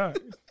off guard.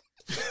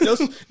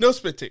 No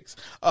spit takes.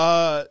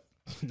 Not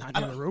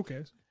in a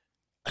roadcast.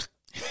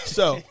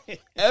 So,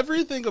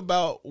 everything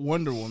about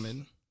Wonder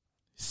Woman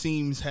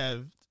seems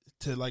have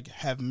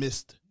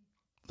missed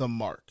the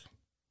mark.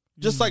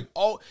 Just like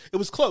it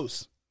was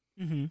close.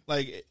 Mm-hmm.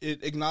 Like,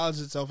 it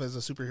acknowledged itself as a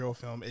superhero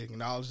film. It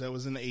acknowledged that it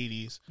was in the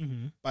 80s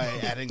by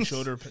adding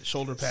shoulder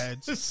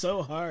pads. It's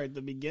so hard.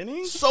 The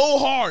beginning? So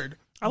hard.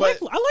 I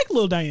like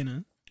Lil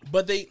Diana,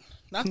 but they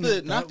not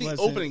the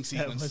opening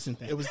sequence.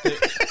 It was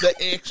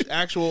the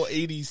actual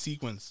 80s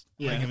sequence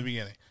like in the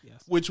beginning,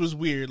 which was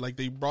weird. Like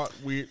they brought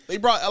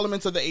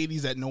elements of the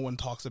 80s that no one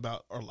talks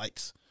about or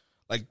likes.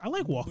 Like I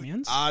like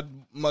Walkmans, odd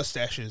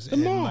mustaches, the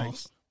and malls. Like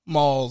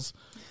malls.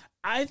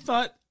 I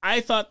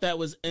thought that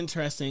was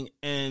interesting,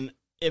 and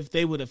if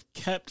they would have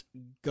kept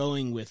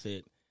going with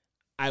it,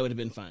 I would have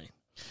been fine.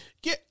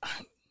 Yeah,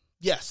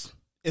 yes.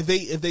 If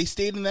they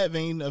stayed in that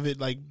vein of it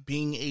like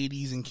being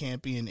 80s and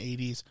campy and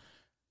 80s,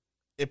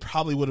 it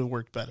probably would have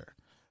worked better.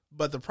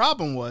 But the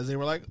problem was they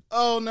were like,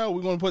 oh no,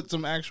 we're going to put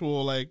some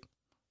actual like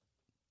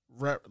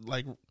I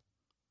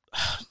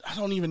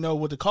don't even know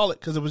what to call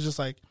it because it was just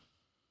like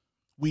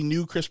we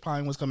knew Chris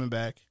Pine was coming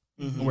back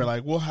and we're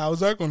like, well, how's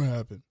that going to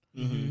happen?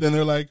 Mm-hmm. Then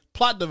they're like,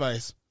 plot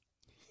device.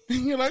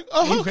 And you're like,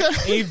 oh,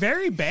 okay. A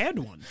very bad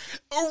one.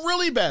 A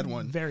really bad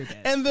one. Very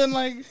bad. And then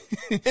like,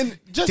 and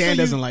just Dan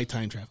doesn't like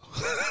time travel.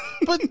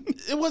 But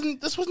it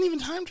wasn't. This wasn't even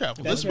time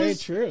travel. That's very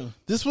true.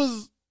 This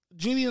was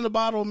genie in a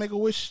bottle, make a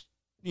wish.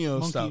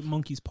 Stuff.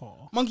 Monkey's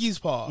paw. Monkey's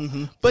paw.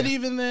 Mm-hmm. But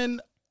even then,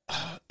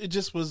 it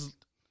just was.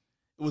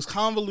 It was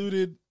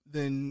convoluted,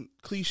 then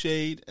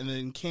cliched, and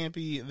then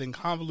campy, and then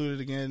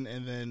convoluted again,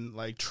 and then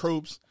like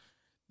tropes.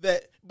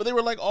 But they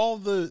were like all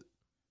the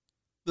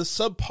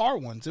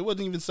subpar ones. It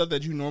wasn't even stuff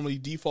that you normally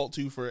default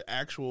to for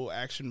actual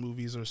action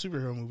movies or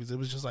superhero movies. It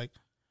was just like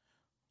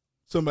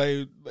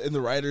somebody in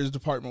the writers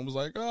department was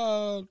like,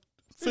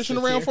 fishing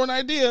around for an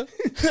idea.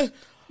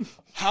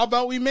 How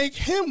about we make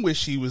him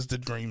wish he was the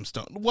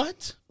Dreamstone?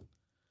 What?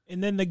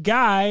 And then the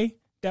guy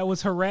that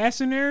was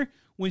harassing her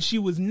when she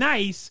was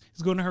nice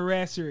is going to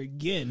harass her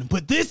again.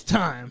 But this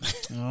time,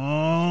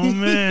 oh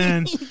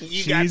man,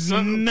 she's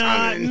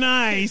not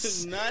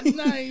nice. Not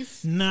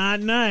nice. Not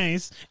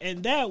nice.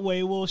 And that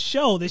way will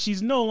show that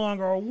she's no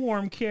longer a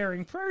warm,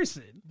 caring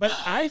person. But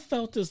I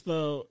felt as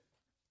though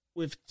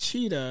with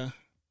Cheetah,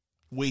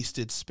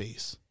 wasted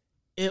space.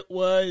 It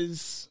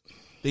was...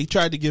 They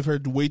tried to give her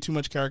way too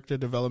much character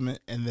development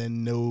and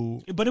then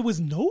no... But it was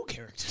no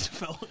character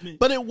development.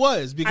 But it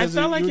was, because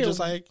I felt like it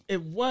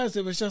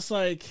was just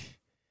like...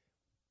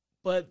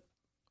 But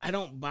I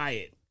don't buy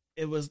it.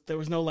 There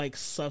was no like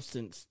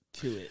substance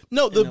to it.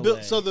 No,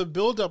 the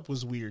build up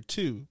was weird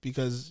too,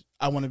 because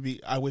I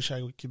wish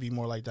I could be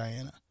more like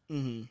Diana.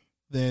 Mm-hmm.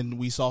 Then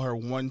we saw her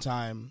one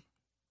time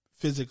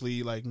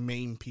physically like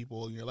maim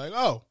people, and you're like,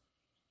 oh,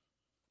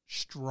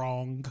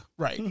 strong,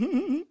 right?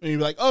 And you're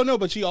like, oh no,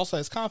 but she also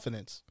has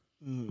confidence.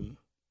 Mm-hmm.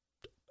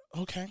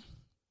 Okay,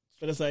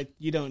 but it's like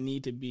you don't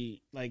need to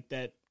be like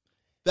that.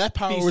 That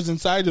power was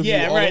inside of you.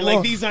 Yeah, right. Along.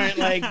 Like these aren't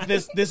like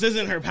this. This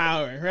isn't her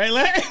power, right?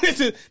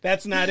 Like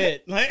that's not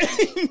it. Like,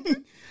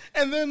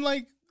 and then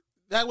like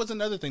that was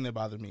another thing that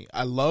bothered me.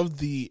 I loved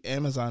the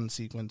Amazon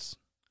sequence,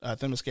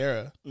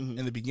 Themyscira,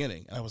 in the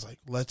beginning, and I was like,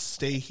 let's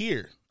stay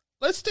here.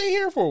 Let's stay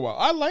here for a while.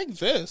 I like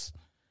this.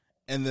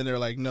 And then they're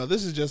like, no,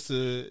 this is just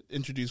to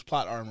introduce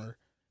plot armor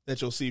that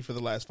you'll see for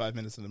the last 5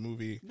 minutes of the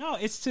movie. No,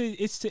 it's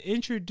to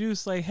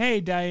introduce like, hey,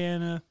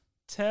 Diana,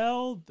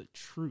 tell the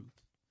truth.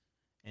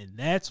 And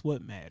that's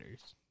what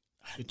matters.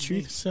 The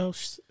truth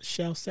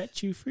shall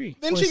set you free.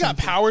 Then she got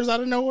powers out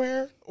of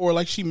nowhere, or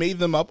like she made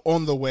them up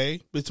on the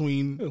way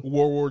between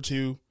World War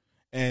II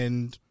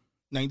and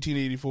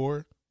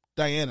 1984.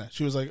 Diana,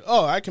 she was like,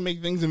 oh, I can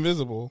make things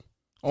invisible.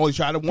 Only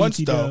tried it once,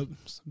 though.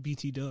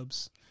 BT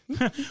dubs.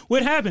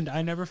 What happened?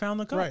 I never found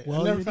the cup. Right,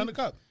 well, I never found the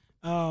cup.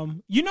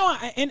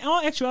 In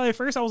all actuality, at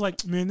first I was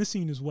like, man, this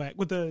scene is whack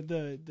with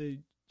the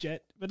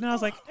jet. But then I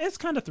was like, it's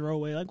kind of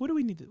throwaway. Like, what do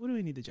we need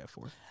the jet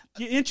for?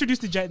 You introduce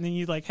the jet and then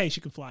you're like, hey,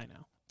 she can fly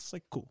now. It's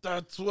like, cool.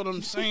 That's what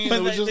I'm saying. But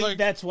it was just like,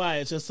 that's why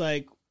it's just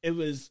like it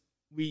was.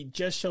 We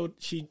just showed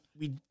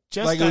we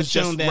just like got it was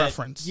shown just that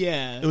reference.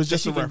 Yeah, it was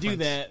just she a can reference.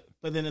 do that.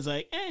 But then it's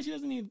like, she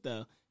doesn't need it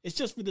though. It's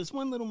just for this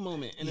one little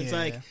moment, and it's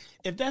like,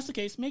 if that's the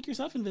case, make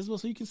yourself invisible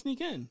so you can sneak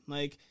in.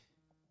 Like,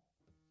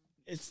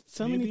 it's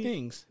many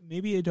things.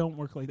 Maybe it don't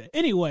work like that.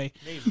 Anyway,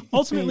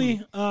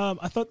 ultimately,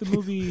 I thought the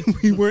movie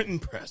we weren't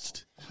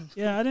impressed.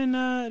 Yeah, I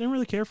didn't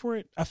really care for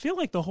it. I feel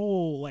like the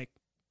whole like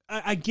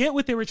I get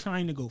what they were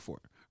trying to go for,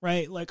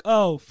 right? Like,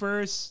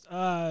 first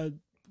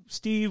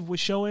Steve was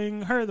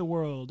showing her the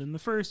world in the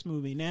first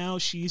movie. Now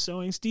she's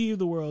showing Steve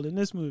the world in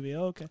this movie.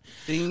 Okay,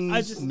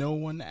 things no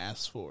one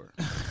asked for,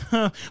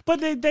 but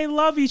they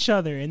love each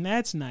other, and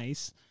that's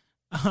nice.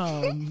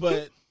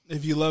 But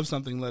if you love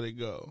something, let it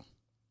go.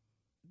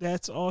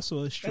 That's also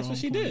a strong. That's what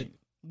she did.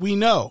 We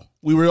know.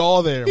 We were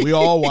all there. We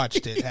all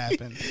watched it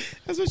happen.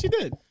 That's what she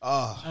did.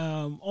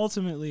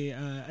 Ultimately,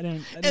 I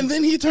didn't. And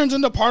then he turns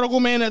into Particle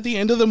Man at the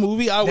end of the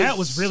movie. That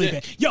was really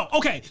bad. Yo,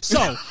 okay,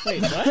 so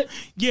wait, what?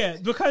 Yeah,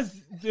 because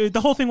the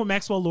whole thing with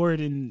Maxwell Lord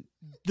and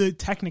the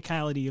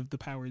technicality of the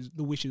powers,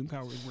 the wishing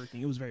power was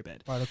working. It was very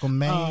bad. Particle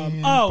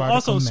Man.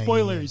 Also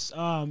spoilers.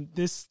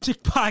 This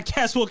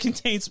podcast will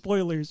contain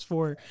spoilers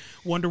for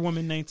Wonder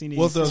Woman 1984.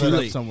 We'll throw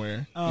that up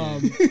somewhere.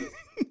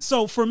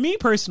 So for me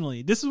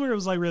personally, this is where it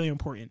was like really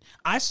important.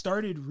 I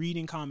started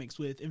reading comics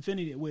with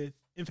Infinite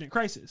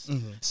Crisis.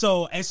 Mm-hmm.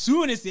 So as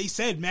soon as they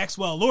said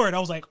Maxwell Lord, I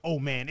was like, oh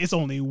man, it's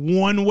only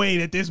one way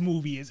that this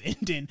movie is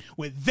ending,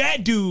 with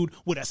that dude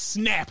with a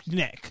snapped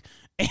neck.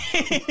 And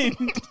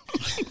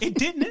it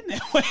didn't end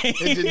that way.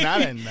 It did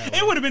not end that way.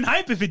 It would have been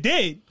hype if it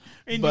did.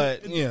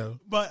 But it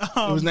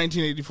was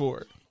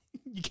 1984.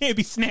 You can't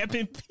be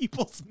snapping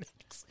people's necks.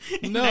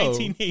 No,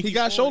 he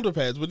got shoulder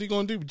pads. What are you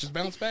going to do? Just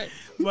bounce back?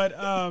 But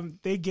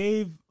they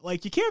gave,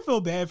 like, you can't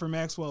feel bad for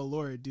Maxwell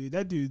Lord, dude.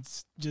 That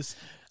dude's just...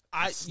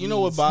 You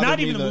know what bothered me? Not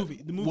even the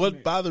movie. The movie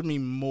what bothered me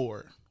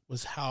more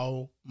was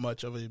how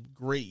much of a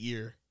great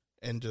year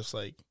and just,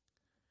 like,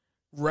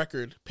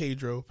 record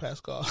Pedro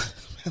Pascal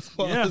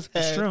yeah, has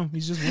had. That's true.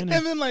 He's just winning.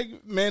 And then, like,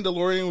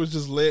 Mandalorian was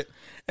just lit.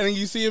 And then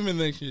you see him and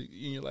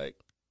you're like,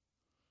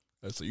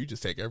 so you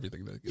just take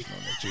everything that gets on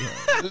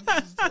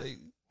at you.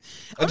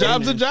 A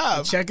job's a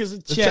job. A check is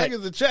a check. A check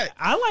is a check.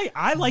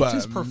 I liked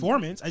his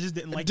performance. I just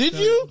didn't like. Did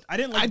you? I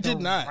didn't like. I did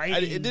not.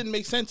 It it didn't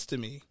make sense to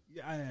me.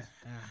 Yeah,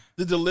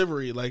 the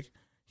delivery, like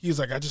he's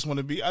like, I just want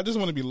to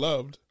be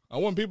loved. I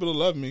want people to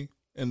love me.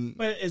 And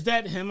but is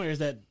that him or is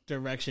that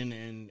direction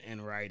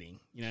and writing?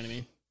 You know what I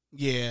mean?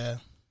 Yeah,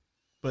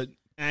 but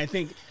and I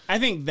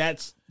think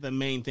that's the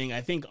main thing.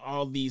 I think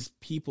all these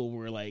people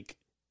were like,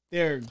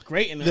 they're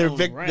great in their own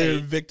right. They're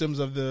victims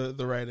of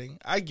the writing.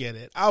 I get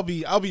it. I'll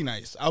be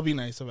nice. I'll be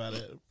nice about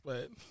it.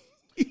 But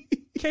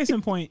case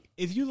in point,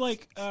 if you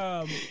like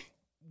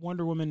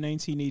Wonder Woman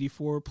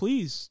 1984,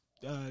 please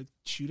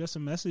shoot us a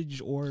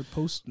message or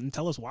post and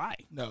tell us why.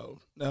 No.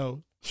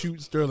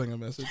 Shoot Sterling a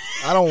message.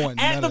 I don't want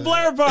at the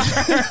Blair Bar.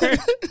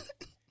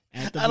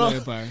 At the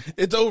Blair Bar.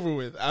 It's over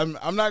with.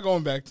 I'm not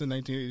going back to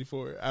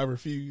 1984. I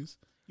refuse.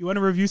 You want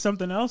to review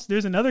something else?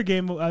 There's another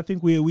game I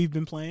think we've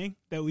been playing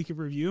that we could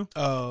review.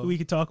 We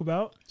could talk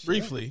about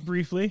briefly.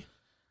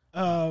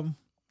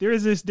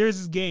 There's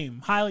this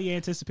game highly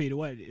anticipated.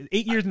 What?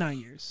 8 years, 9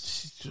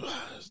 years?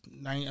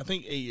 9. I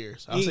think 8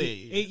 years. I'll say 8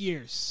 years. 8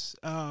 years.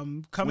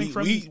 Coming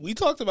from we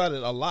talked about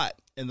it a lot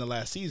in the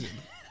last season.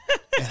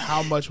 And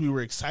how much we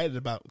were excited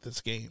about this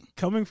game.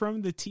 Coming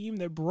from the team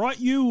that brought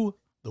you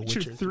The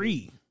Witcher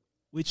 3,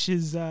 which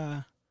is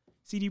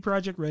CD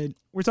Projekt Red.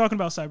 We're talking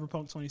about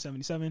Cyberpunk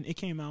 2077. It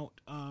came out.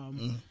 I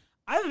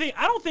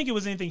don't think it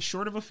was anything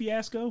short of a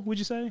fiasco, would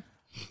you say?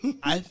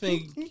 I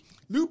think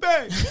new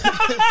bag.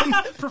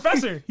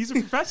 Professor. He's a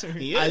professor.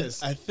 He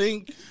is. I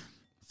think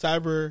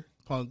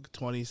Cyberpunk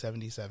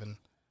 2077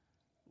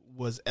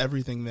 was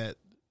everything that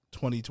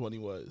 2020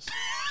 was.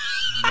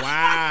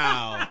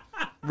 Wow.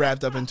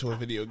 Wrapped up into a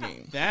video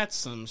game. That's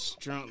some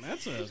strong.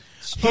 That's a.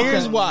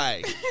 Here's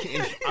why.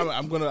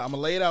 I'm gonna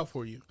lay it out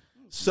for you.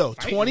 So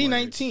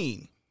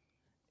 2019,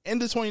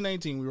 end of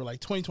 2019, we were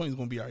like 2020 is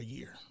gonna be our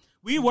year.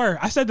 We were.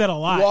 I said that a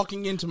lot.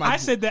 Walking into my. I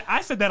said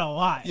that a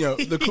lot. You know,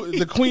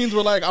 the queens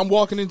were like, I'm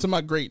walking into my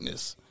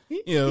greatness.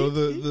 You know,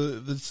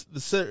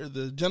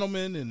 the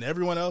gentlemen and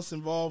everyone else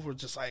involved were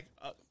just like,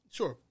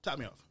 sure, top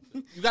me off.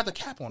 You got the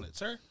cap on it,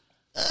 sir.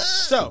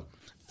 So.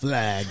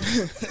 Flag.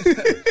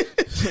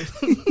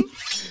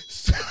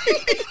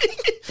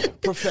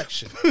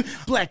 Perfection.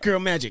 Black girl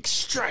magic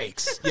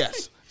strikes.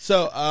 Yes.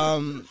 So,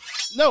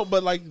 no,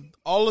 but like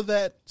all of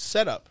that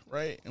setup,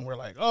 right? And we're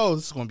like, oh,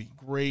 this is going to be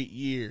a great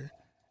year.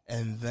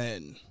 And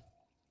then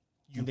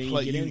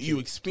you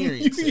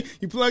experience it.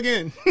 You plug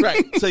in.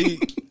 Right. So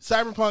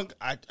Cyberpunk,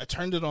 I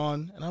turned it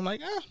on and I'm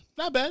like,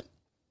 not bad.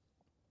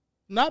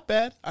 Not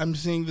bad. I'm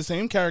seeing the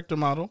same character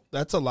model.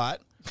 That's a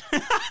lot.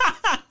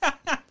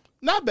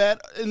 Not bad.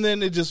 And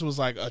then it just was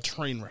like a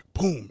train wreck.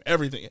 Boom.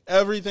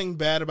 Everything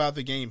bad about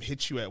the game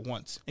hits you at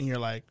once. And you're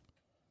like,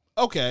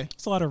 okay.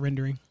 It's a lot of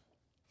rendering.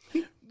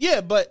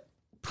 Yeah, but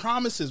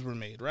promises were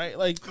made, right?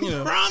 Like, you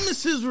know.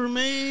 Promises were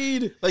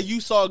made. Like,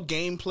 you saw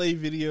gameplay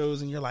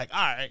videos and you're like,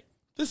 all right,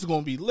 this is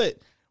going to be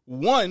lit.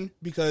 One,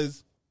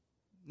 because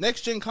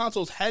next-gen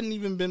consoles hadn't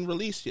even been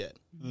released yet.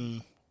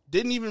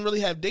 Didn't even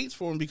really have dates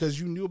for them because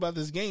you knew about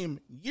this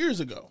game years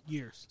ago.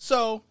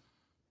 So,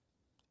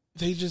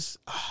 they just...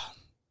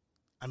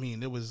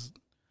 it was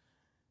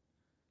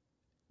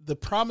the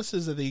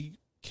promises that they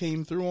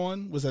came through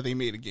on was that they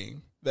made a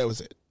game. That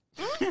was it.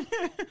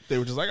 They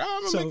were just like,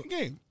 I'm going to make a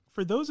game.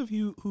 For those of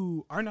you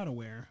who are not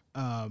aware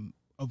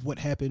of what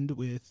happened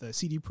with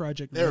CD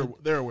Projekt Red.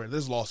 They're aware.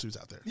 There's lawsuits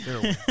out there. They're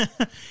aware.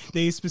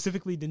 They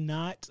specifically did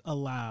not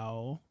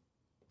allow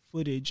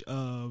footage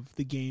of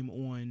the game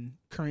on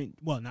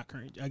not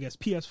current, I guess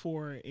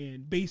PS4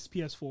 and base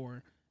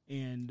PS4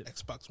 and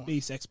Xbox One.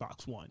 Base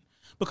Xbox One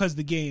because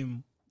the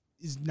game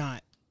is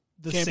not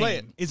the Can't same. play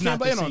it. It's Can't not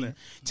play the it on same. there.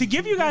 To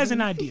give you guys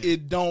an idea,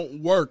 it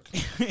don't work.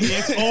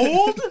 It's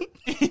old.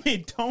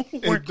 It don't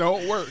work. It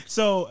don't work.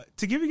 So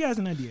to give you guys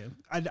an idea,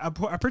 I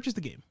purchased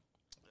the game.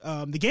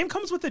 The game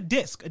comes with a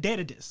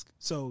data disc.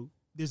 So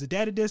there's a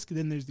data disc, and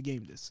then there's the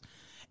game disc,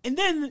 and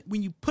then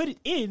when you put it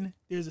in,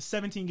 there's a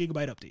 17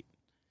 gigabyte update.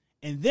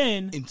 And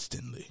then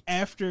instantly,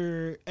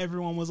 after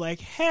everyone was like,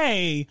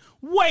 "Hey,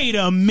 wait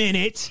a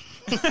minute,"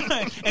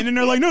 and then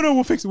they're like, "No,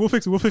 we'll fix it."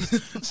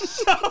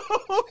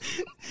 So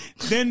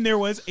then there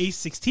was a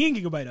 16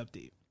 gigabyte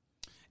update,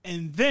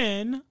 and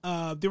then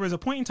there was a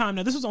point in time.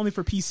 Now this was only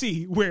for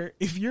PC, where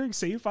if your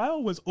save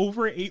file was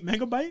over 8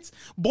 megabytes,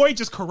 boy,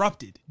 just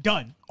corrupted.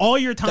 Done. All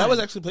your time. That was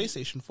actually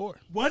PlayStation 4.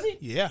 Was it?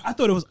 Yeah, I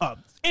thought it was up.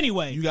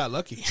 Anyway, you got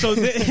lucky. So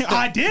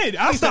I did.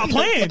 I stopped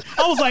playing.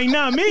 I was like,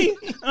 not me.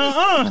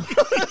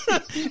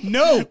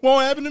 No.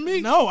 Won't happen to me.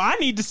 No, I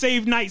need to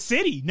save Night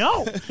City.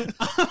 No.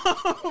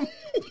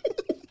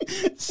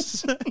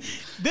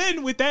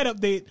 Then with that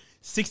update,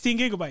 16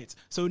 gigabytes.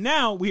 So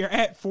now we are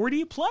at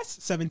 40 plus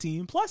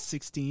 17 plus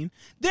 16.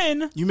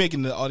 Then you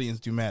making the audience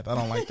do math. I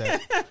don't like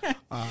that.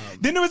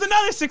 Then there was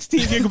another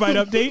 16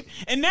 gigabyte update.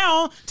 And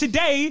now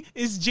today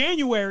is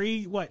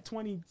January,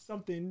 20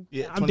 something.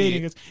 Yeah, I'm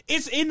dating us.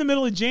 It's in the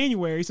middle of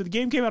January. So the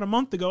game came out a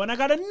month ago and I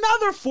got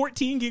another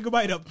 14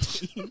 gigabyte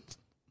update.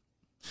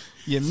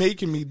 You're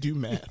making me do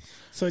math.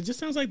 So it just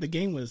sounds like the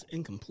game was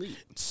incomplete.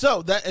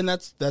 So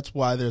that's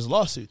why there's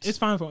lawsuits. It's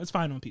fine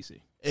on PC.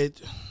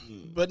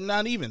 But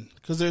not even,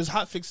 because there's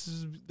hot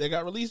fixes that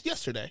got released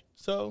yesterday.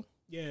 So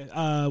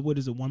yeah, what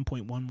is it?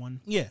 1.11.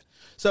 Yeah.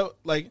 So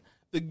like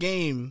the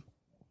game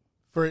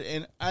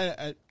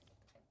I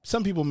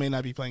some people may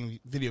not be playing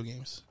video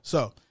games.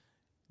 So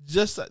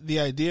just the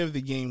idea of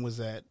the game was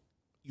that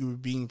you were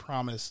being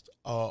promised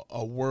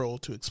a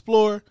world to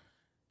explore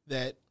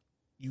that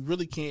you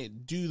really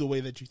can't do the way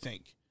that you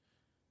think.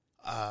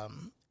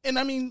 And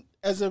I mean,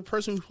 as a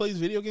person who plays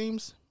video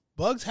games,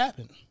 bugs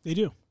happen. They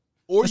do.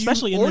 Or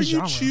especially in this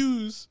genre. Or you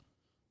choose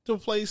to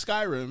play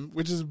Skyrim,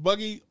 which is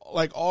buggy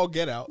like all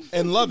get out,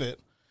 and love it,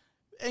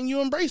 and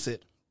you embrace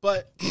it.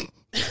 But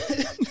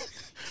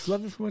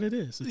love it for what it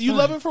is. You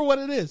love it for what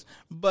it is.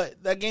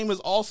 But that game is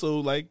also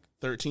like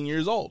 13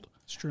 years old.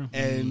 It's true.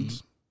 And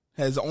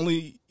has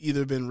only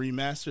either been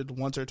remastered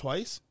once or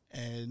twice.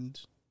 And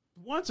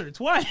once or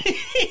twice?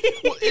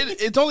 Well,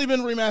 it's only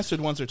been remastered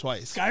once or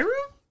twice. Skyrim?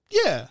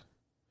 Yeah.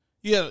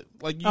 Yeah.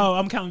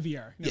 I'm counting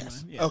VR. Never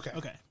yes. Yeah.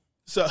 Okay.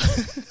 So,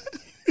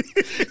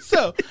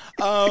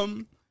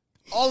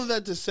 all of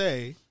that to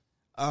say,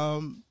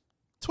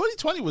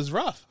 2020 was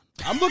rough.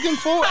 I'm looking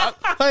forward.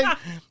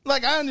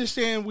 Like I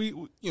understand we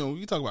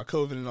talk about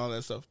COVID and all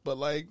that stuff, but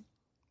like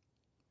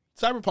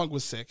Cyberpunk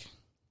was sick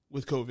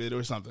with COVID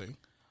or something.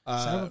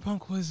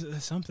 Cyberpunk was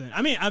something.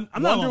 I mean, I'm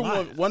not gonna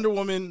lie. Wonder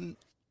Woman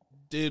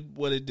did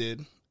what it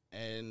did,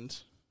 and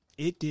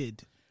it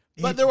did.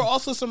 But there were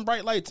also some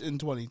bright lights in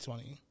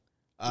 2020.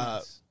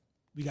 Yes.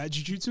 We got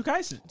Jujutsu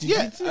Kaisen.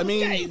 I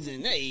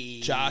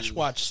mean, Josh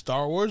watched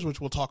Star Wars,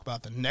 which we'll talk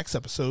about the next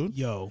episode.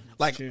 Yo,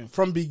 like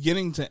from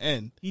beginning to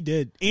end, he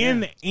did,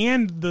 and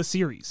the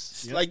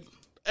series, like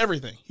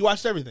everything. He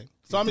watched everything,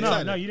 so I'm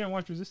excited. No, you didn't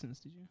watch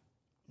Resistance, did you?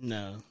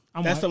 No,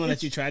 that's the one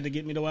that you tried to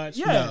get me to watch.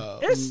 Yeah, no.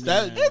 it's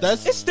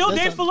still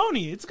Dave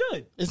Filoni. It's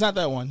good. It's not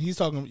that one. You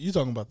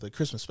talking about the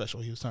Christmas special.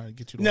 He was trying to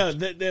get you to watch.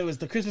 No, there was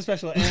the Christmas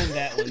special and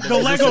that one.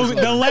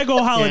 The Lego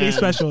holiday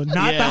special,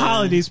 not the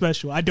holiday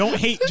special. I don't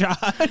hate Josh.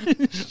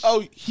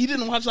 Oh, he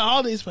didn't watch the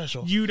holiday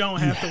special. You don't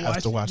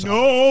have to watch.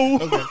 No.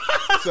 Okay.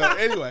 So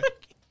anyway,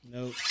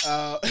 nope.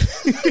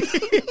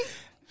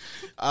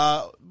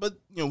 But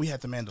we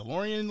had the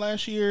Mandalorian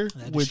last year,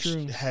 which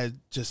had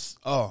just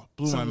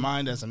blew my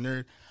mind as a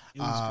nerd. It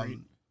was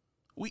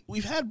great.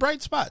 We've had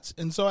bright spots,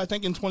 and so I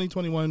think in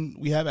 2021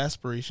 we have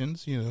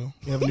aspirations. We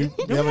have a new.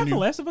 Did we have The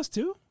Last of Us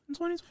 2 in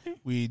 2020?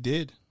 We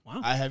did.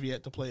 Wow. I have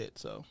yet to play it,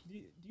 so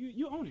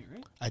you own it,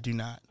 right? I do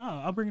not. Oh,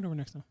 I'll bring it over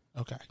next time.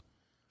 Okay.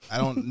 I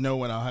don't know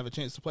when I'll have a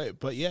chance to play it,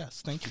 but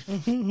yes, thank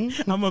you.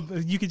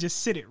 You could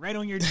just sit it right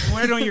on your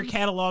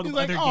catalog of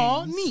other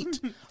games. Neat.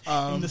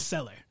 In the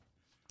cellar.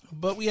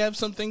 But we have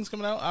some things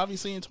coming out,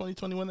 obviously, in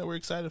 2021 that we're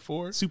excited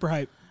for. Super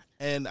hype.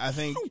 And I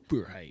think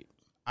super hype.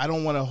 I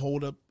don't want to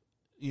hold up,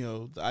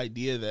 the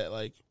idea that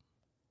like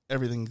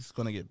everything's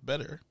going to get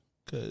better.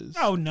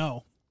 Oh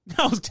no,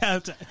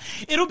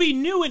 it'll be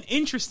new and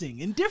interesting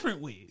in different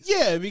ways.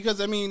 Yeah,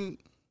 because I mean,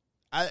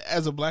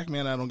 as a black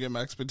man, I don't get my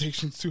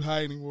expectations too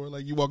high anymore.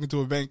 Like you walk into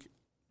a bank,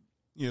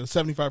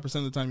 75%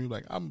 of the time you're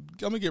like, I'm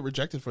gonna get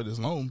rejected for this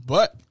loan,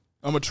 but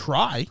I'm gonna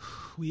try.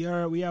 We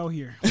out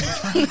here.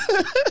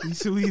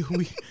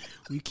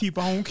 We keep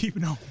on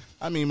keeping on.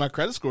 I mean, my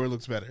credit score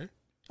looks better.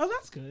 Oh,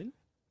 that's good.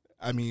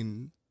 I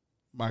mean,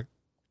 my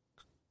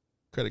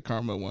Credit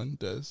Karma one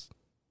does,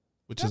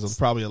 which is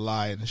probably a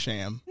lie and a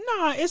sham.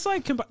 Nah, it's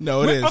like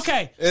no, it is.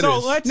 Okay, it so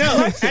is.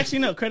 let's actually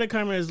no. Credit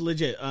Karma is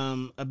legit.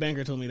 A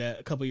banker told me that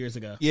a couple years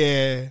ago.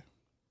 Yeah,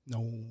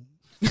 no,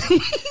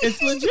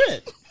 it's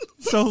legit.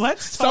 So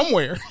let's talk.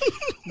 Somewhere.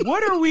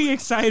 What are we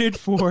excited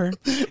for?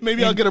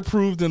 Maybe I'll get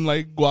approved in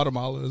like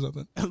Guatemala or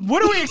something.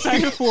 What are we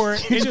excited for in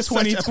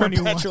 2021?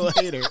 Perpetual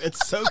hater.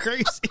 It's so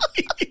crazy.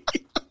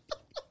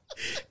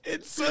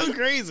 It's so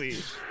crazy.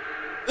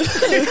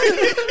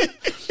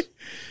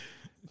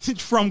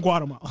 From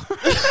Guatemala.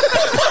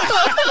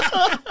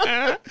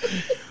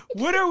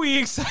 What are we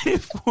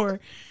excited for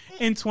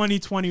in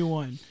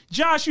 2021?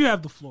 Josh, you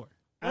have the floor.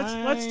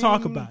 Let's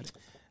talk about it.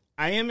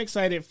 I am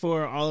excited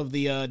for all of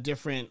the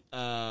different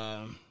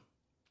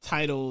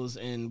titles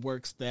and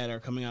works that are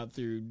coming out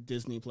through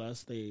Disney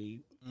Plus.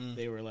 They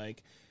were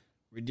like,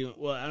 we're doing.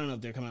 Well, I don't know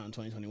if they're coming out in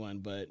 2021,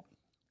 but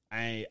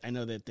I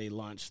know that they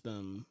launched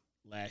them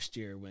last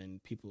year when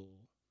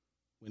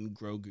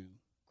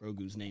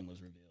Grogu's name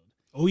was revealed.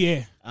 Oh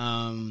yeah.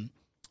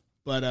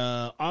 But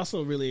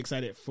also really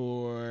excited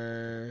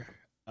for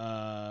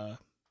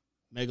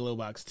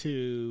Megalobox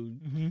 2,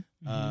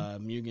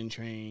 Mugen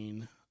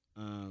Train,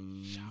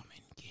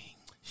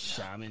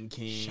 Shaman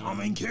King.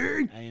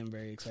 I am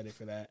very excited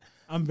for that.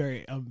 I'm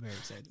very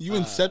excited. You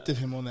incepted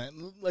him on that.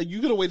 Like you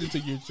could have waited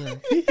till your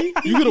turn.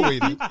 You could have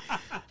waited.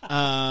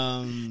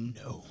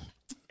 No.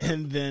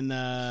 And then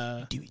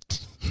do it.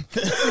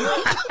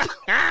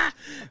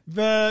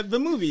 the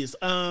movies.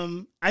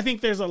 I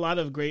think there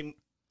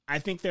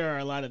are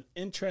a lot of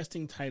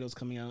interesting titles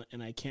coming out,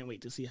 and I can't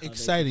wait to see how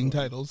exciting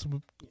titles.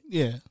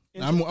 Yeah,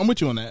 I'm with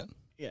you on that.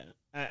 Yeah,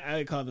 I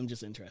would call them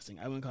just interesting.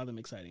 I wouldn't call them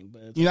exciting,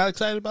 but you're not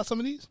excited about some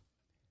of these.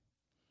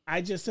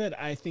 I just said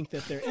I think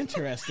that they're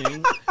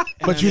interesting,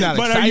 but you're not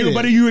excited.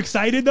 Are you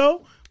excited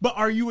though? But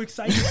are you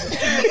excited?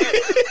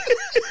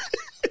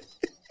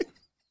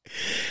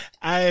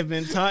 I have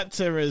been taught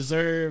to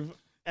reserve.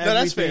 No,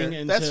 that's fair.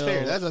 Until, that's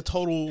fair. That's a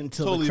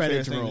totally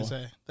fair thing roll. to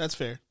say. That's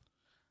fair.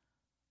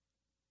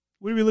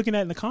 What are we looking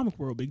at in the comic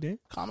world, Big Dan?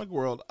 Comic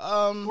world.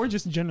 Or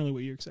just generally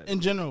what you're excited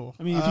in general.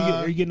 I mean, if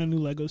are you getting a new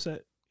Lego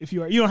set? If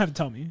you are, you don't have to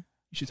tell me.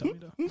 You should tell me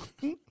though.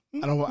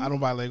 I don't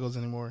buy Legos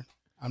anymore.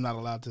 I'm not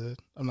allowed to.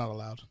 I'm not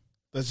allowed.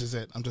 That's just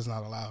it. I'm just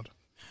not allowed.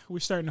 We're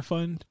starting a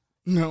fund.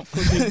 No.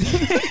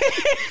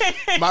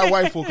 My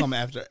wife will come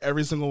after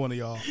every single one of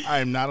y'all. I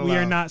am not allowed. We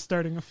are not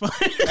starting a fund.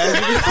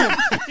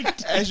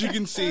 As you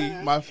can see,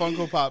 my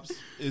Funko Pops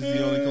is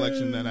the only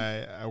collection that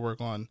I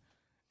work on.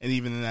 And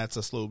even then, that's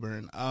a slow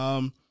burn.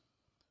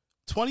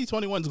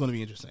 2021 is going to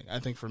be interesting, I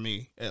think, for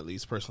me, at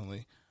least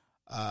personally.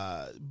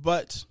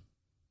 But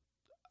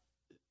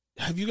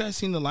have you guys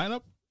seen the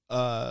lineup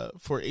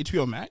for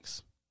HBO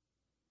Max?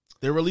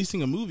 They're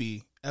releasing a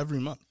movie every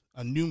month,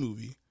 a new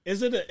movie.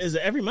 Is it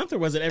every month or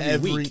was it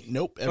every week?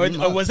 Nope. Every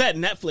month. Or was that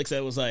Netflix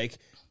that was like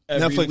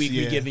every Netflix, week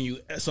yeah. we giving you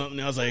something?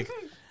 I was like,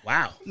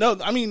 wow. No,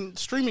 I mean,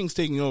 streaming's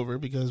taking over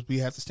because we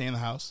have to stay in the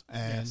house.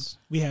 And Yes.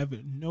 We have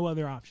no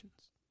other options.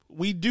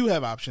 we do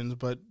have options,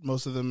 but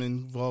most of them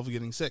involve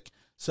getting sick.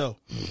 So,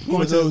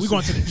 We're going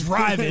to the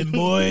drive-in,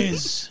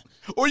 boys.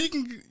 Or you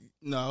can,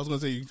 no, I was going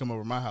to say you can come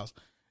over to my house.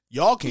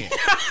 Y'all can't,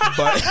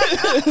 but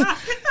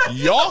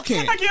y'all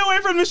can't. I can't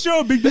wait from the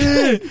show, Big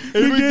Dan.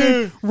 Big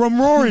Dan. I'm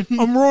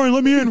roaring.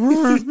 Let me in.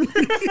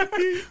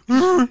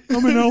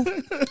 I'm an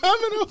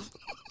elf.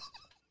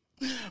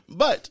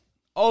 But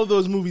all of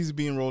those movies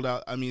being rolled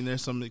out, I mean,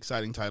 there's some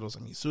exciting titles. I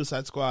mean,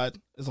 Suicide Squad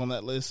is on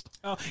that list.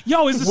 Oh,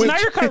 yo, is the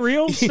Snyder Cut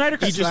real? Snyder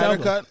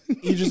Cut.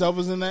 Idris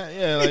Elba's in that.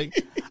 Yeah,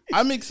 like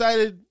I'm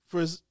excited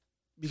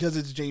because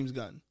it's James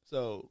Gunn.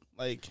 So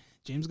like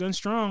James Gunn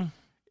strong.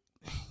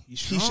 He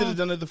should have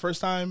done it the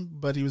first time,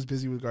 but he was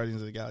busy with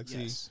Guardians of the Galaxy.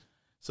 Yes.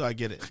 So I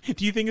get it.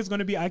 Do you think it's going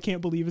to be I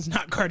Can't Believe It's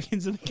Not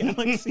Guardians of the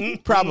Galaxy?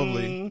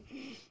 Probably.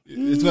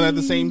 It's going to have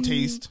the same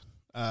taste,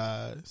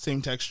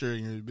 same texture, and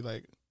you're going to be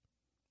like,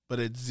 but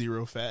it's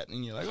zero fat.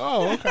 And you're like,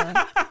 oh, okay.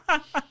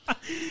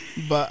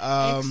 But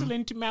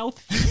excellent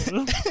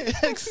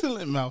mouthfeel.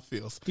 excellent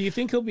mouthfeels. Do you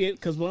think he'll be,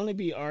 because will only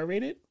be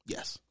R-rated?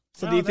 Yes.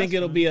 So do you think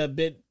it'll be a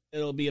bit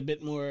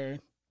more,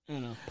 I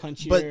don't know,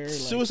 punchier? But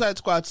Suicide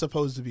Squad's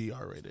supposed to be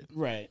R-rated.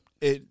 Right.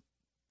 I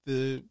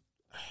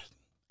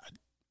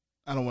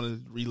don't want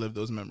to relive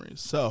those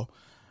memories. So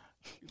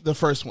the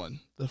first one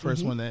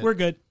that We're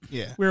good.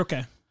 Yeah. We're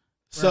okay.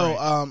 So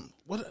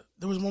right.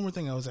 There was one more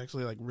thing I was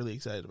actually like really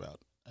excited about.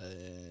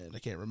 And I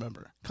can't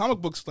remember. Comic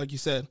books, like you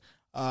said,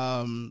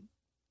 King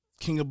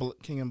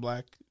and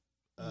Black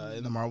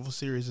in the Marvel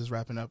series is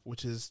wrapping up,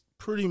 which is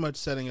pretty much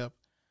setting up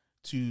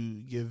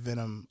to give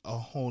Venom a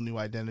whole new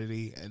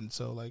identity. And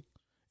so, like,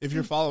 if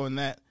you're following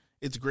that,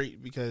 it's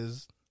great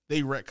because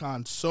they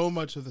retconned so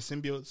much of the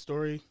symbiote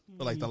story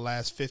for like the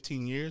last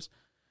 15 years.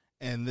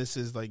 And this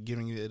is like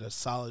giving it a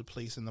solid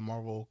place in the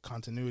Marvel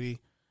continuity.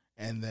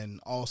 And then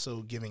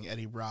also giving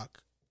Eddie Brock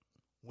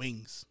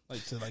wings,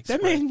 like to like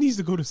that man needs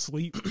to go to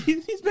sleep.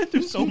 He's been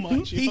through so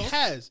much. He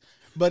has,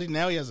 but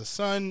now he has a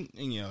son,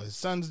 and his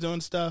son's doing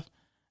stuff,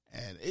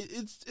 and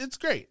it's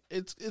great.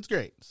 It's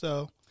great.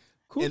 So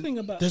cool thing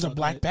about there's a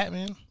Black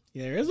Batman.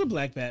 Yeah, there is a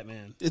Black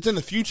Batman. It's in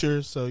the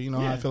future, so you know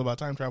how I feel about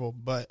time travel,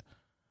 but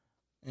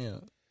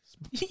Black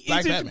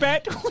Batman.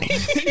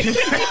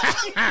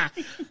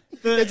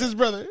 It's his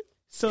brother.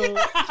 So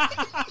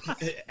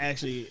it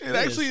actually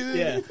is.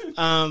 Yeah.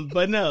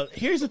 But no,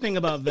 here's the thing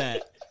about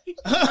that.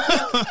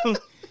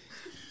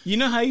 You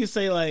know how you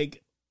say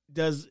like,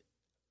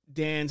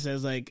 Dan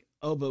says like,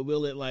 oh, but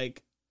will it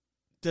like,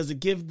 does it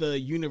give the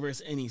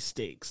universe any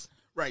stakes?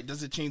 Right.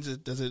 Does it change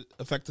it? Does it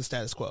affect the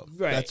status quo?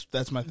 Right.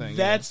 That's my thing.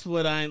 That's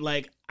what I'm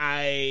like.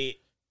 I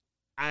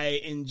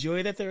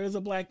enjoy that there is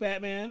a Black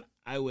Batman.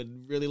 I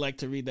would really like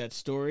to read that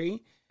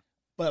story.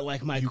 But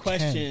like my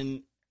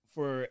question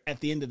for at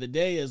the end of the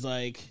day is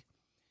like,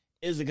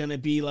 is it going to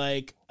be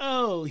like,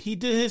 oh, he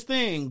did his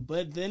thing,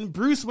 but then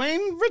Bruce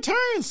Wayne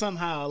returns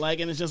somehow?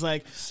 Like, and it's just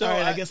like, so all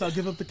right, I guess I'll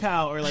give up the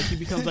cow. Or like he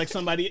becomes like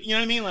somebody, you know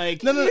what I mean?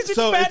 Like, no.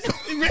 So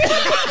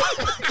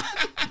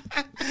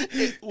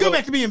go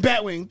back to being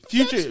Batwing.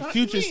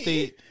 Future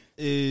state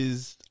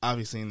is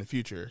obviously in the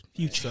future.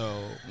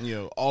 So,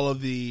 all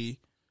of the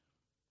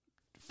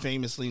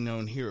famously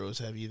known heroes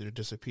have either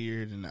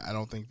disappeared, and I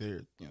don't think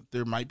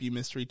there might be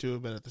mystery to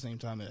it, but at the same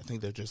time, I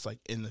think they're just like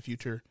in the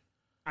future.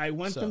 I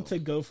want them to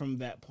go from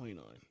that point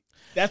on.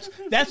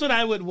 That's what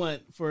I would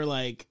want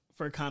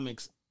for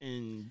comics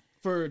and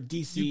for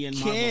DC and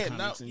Marvel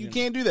comics. You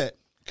can't do that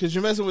because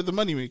you're messing with the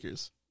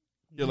moneymakers.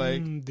 You're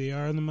like, they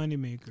are the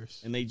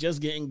moneymakers, and they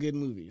just getting good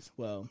movies.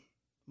 Well,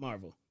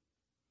 Marvel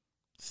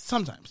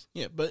sometimes,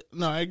 yeah, but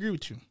no, I agree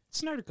with you.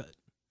 Snyder Cut.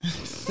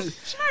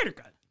 Snyder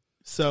Cut.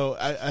 So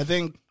I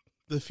think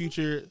the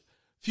future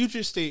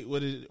state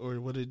what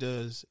it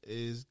does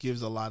is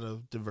gives a lot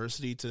of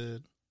diversity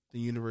to the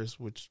universe,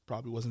 which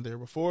probably wasn't there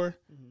before.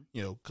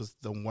 Because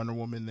the Wonder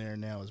Woman there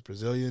now is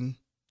Brazilian,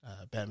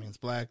 Batman's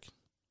Black.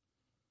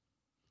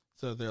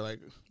 So they're like,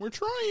 we're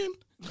trying,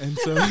 and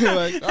so you're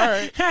like, all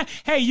right.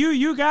 Hey,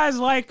 you guys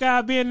like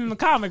being in the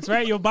comics,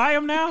 right? You'll buy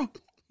them now.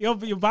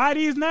 your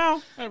bodies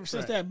now. Ever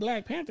since that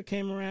Black Panther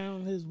came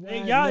around, his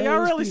wide y'all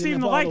nose really being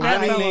seem to up like all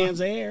that over fella. man's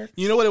hair.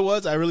 You know what it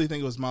was? I really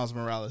think it was Miles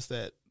Morales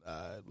that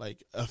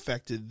like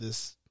affected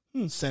this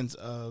sense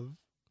of,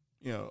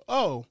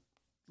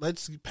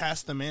 let's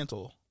pass the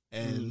mantle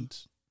and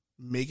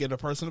make it a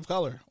person of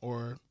color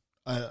or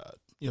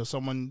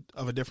someone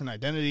of a different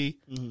identity,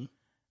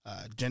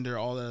 gender,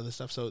 all that other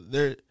stuff. So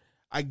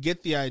I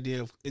get the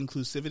idea of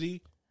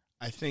inclusivity.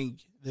 I think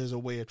there's a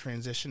way of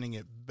transitioning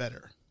it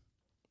better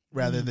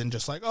rather than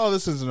just like, oh,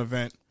 this is an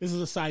event. This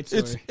is a side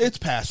story. It's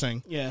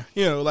passing. Yeah.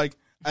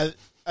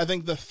 I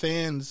think the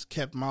fans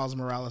kept Miles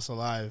Morales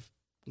alive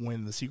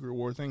when the Secret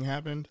War thing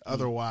happened.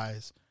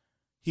 Otherwise,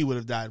 he would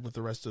have died with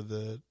the rest of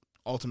the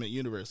Ultimate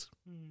Universe.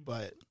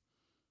 But,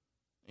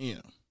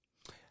 Yeah.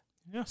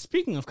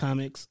 Speaking of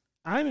comics,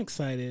 I'm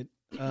excited.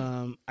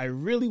 I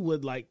really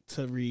would like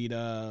to read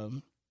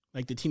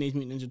like the Teenage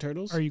Mutant Ninja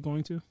Turtles. Are you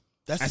going to?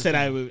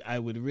 I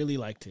would really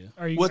like to.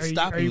 What's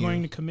stopping you? Are you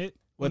going to commit?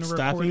 What's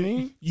stopping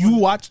me? You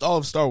watched all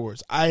of Star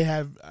Wars. I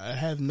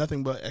have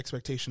nothing but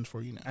expectations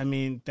for you now. I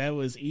mean, that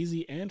was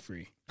easy and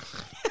free.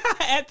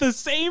 At the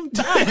same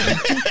time.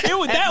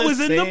 That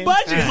was in the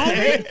budget,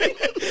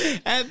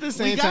 homie. At the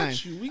same time.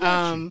 We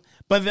got you.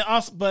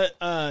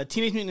 But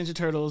Teenage Mutant Ninja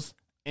Turtles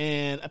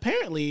and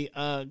apparently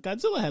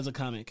Godzilla has a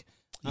comic.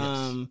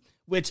 Yes.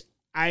 Which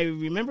I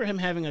remember him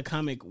having a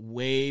comic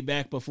way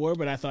back before,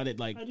 but I thought it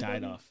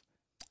died off.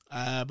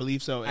 I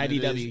believe so. And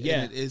IDW,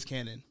 it is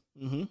canon.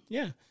 Mm-hmm,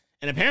 yeah.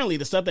 And apparently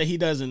the stuff that he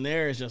does in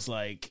there is just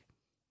like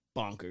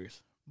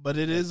bonkers. But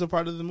it is a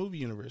part of the movie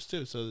universe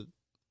too, so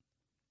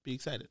be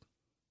excited.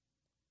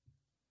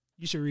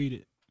 You should read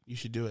it. You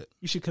should do it.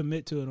 You should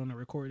commit to it on the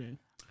recording.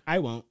 I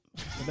won't.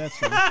 But that's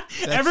fine.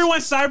 Everyone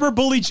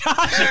cyberbully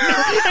Josh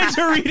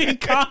into reading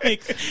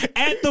comics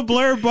at the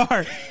Blur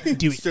Bar.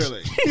 Do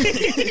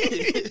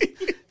it.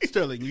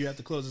 Sterling, you have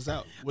to close this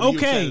out. What are you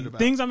Okay, excited about?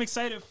 things I'm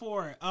excited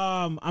for.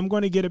 I'm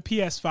going to get a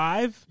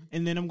PS5,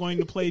 and then I'm going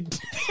to play...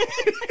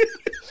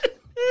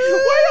 Why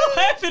you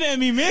laughing at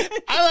me, man?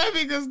 I'm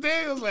laughing because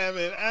Daniel's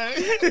laughing.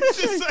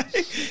 It's just like,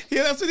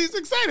 that's what he's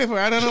excited for.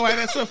 I don't know why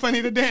that's so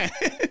funny to Dan.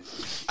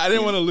 I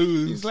didn't want to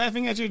lose. He's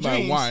laughing at your my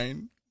dreams.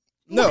 wine.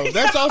 No,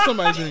 that's also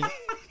my dream.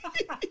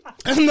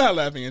 I'm not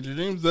laughing at your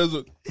dreams.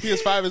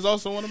 PS5 is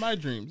also one of my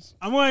dreams.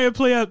 I'm going to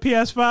play a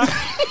PS5.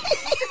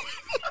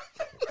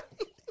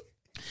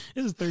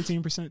 This is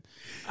 13%.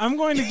 I'm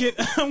going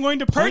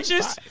to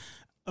purchase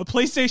a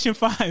PlayStation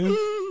 5.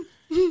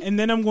 And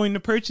then I'm going to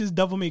purchase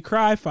Devil May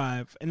Cry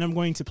 5, and I'm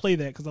going to play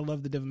that because I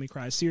love the Devil May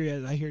Cry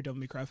series. I hear Devil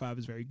May Cry 5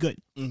 is very good.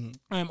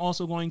 I'm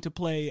also going to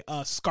play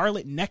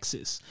Scarlet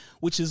Nexus,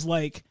 which is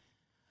like,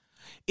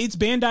 it's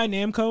Bandai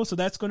Namco, so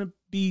that's going to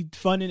be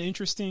fun and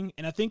interesting.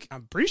 And I'm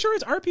pretty sure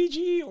it's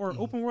RPG or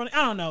open world.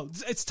 I don't know.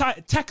 It's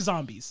tech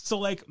zombies. So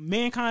like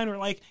mankind were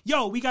like,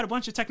 yo, we got a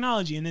bunch of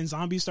technology, and then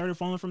zombies started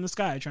falling from the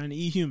sky trying to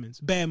eat humans.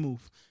 Bad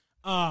move.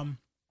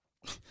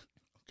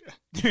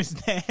 There's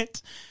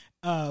that.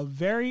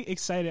 Very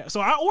excited.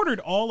 So I ordered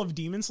all of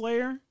Demon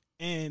Slayer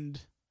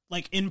and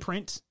like in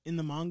print in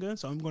the manga.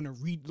 So I'm going to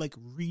read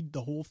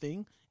the whole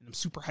thing, and I'm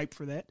super hyped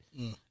for that.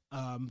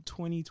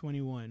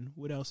 2021.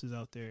 What else is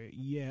out there?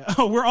 Yeah.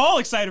 Oh, we're all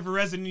excited for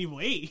Resident Evil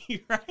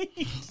 8, right?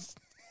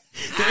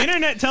 The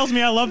internet tells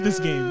me I love this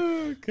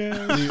game. Okay.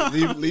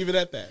 Leave it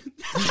at that.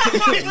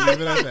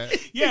 Leave it at that.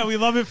 Yeah, we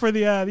love it for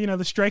the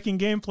the striking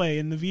gameplay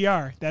and the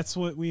VR. That's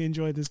what we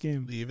enjoyed this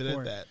game. Leave it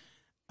for. at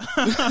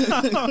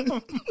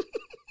that.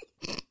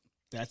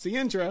 That's the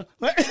intro.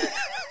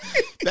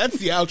 That's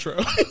the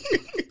outro.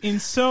 And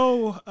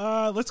so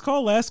let's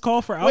call last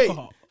call for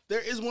alcohol. Wait, there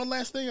is one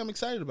last thing I'm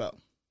excited about.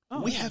 Oh.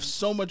 We have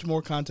so much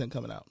more content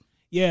coming out.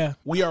 Yeah.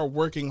 We are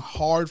working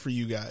hard for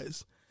you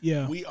guys.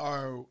 Yeah. We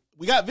got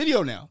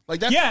video now.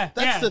 Like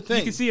that's the thing.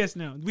 You can see us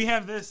now. We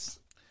have this.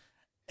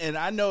 And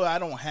I know I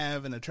don't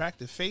have an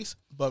attractive face,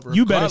 but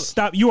you better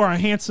stop. You are a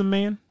handsome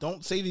man.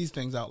 Don't say these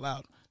things out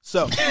loud.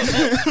 So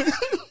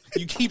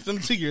you keep them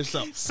to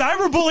yourself.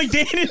 Cyberbully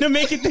Dan to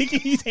make it think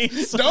he's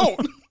handsome.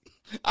 Don't.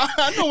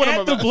 I know what I'm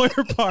about. At the Blur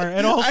Bar.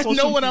 At all. I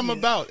know what I'm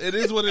about. It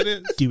is what it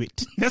is. Do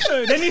it.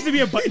 That needs to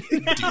be a button.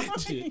 Do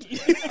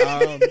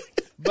it.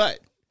 But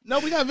no,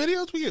 we got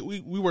videos.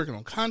 We working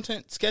on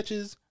content,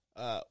 sketches.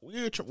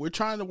 We're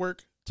trying to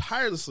work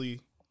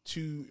tirelessly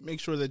to make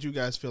sure that you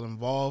guys feel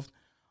involved.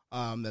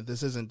 That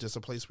this isn't just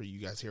a place where you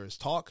guys hear us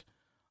talk.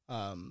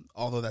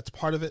 Although that's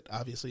part of it,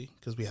 obviously,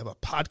 because we have a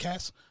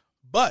podcast.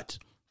 But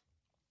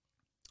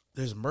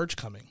there's merch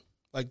coming.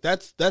 Like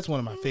that's one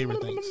of my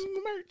favorite things.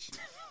 Merch.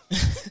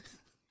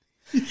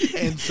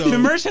 And so the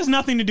merch has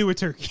nothing to do with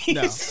turkeys.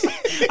 No.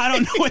 I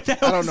don't know what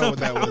that was. I don't know what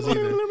that was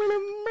either.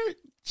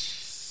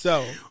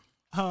 So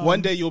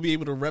one day you'll be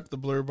able to rep the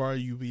Blur Bar.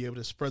 You'll be able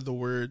to spread the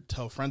word,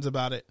 tell friends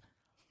about it,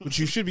 which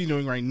you should be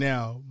doing right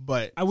now.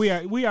 But we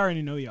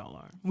already know y'all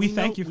are. We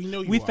thank you.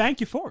 We thank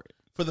you for it.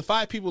 For the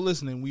 5 people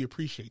listening, we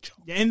appreciate y'all.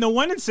 And the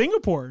one in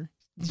Singapore,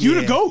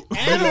 you the GOAT.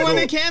 And the one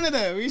in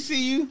Canada, we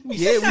see you. We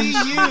see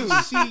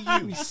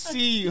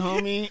you,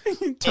 homie.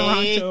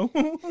 Toronto.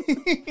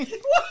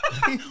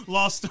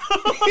 Lost.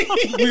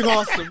 We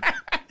lost them.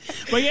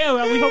 But yeah,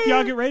 well, we hope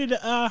y'all get ready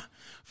to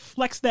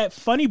flex that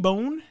funny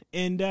bone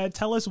and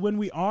tell us when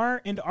we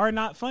are and are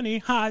not funny.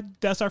 Ha,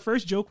 that's our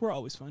first joke. We're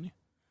always funny.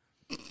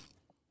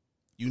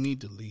 You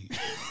need to leave.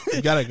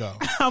 You gotta go.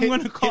 I'm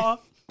gonna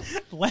call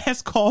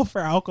last call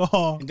for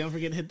alcohol. And don't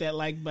forget to hit that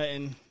like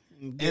button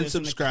and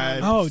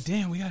subscribe. Oh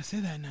damn, we gotta say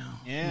that now.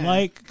 Yeah.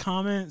 Like,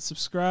 comment,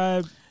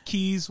 subscribe,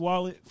 keys,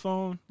 wallet,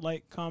 phone.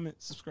 Like, comment,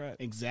 subscribe.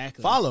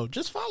 Exactly. Follow.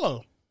 Just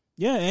follow.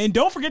 Yeah, and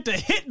don't forget to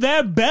hit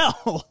that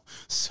bell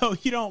so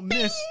you don't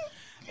miss.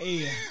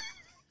 Hey,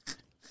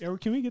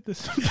 can we get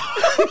this?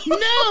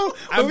 No,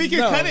 but we can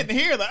cut it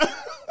here though.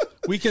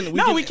 We can't. We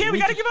gotta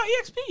give out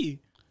EXP.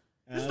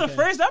 This is the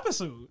first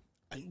episode.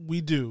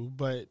 We do,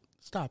 but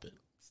stop it.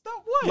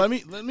 Stop what? Let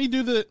me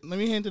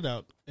hand it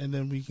out, and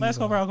then we can. Last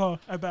call for alcohol.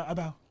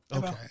 About.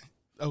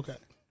 Okay.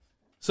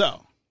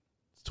 So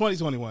it's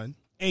 2021.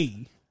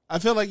 Hey. I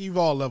feel like you've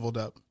all leveled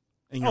up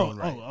in your own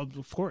right. Oh,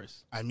 of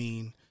course. I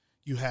mean,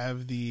 you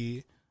have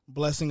the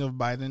blessing of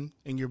Biden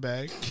in your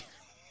bag.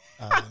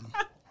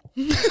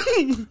 You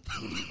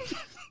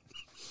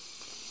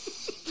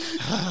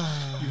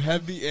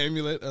have the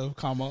amulet of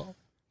Kamal.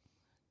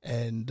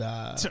 And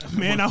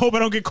man, I hope I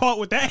don't get caught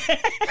with that.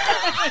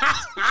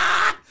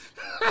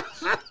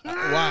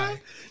 Why?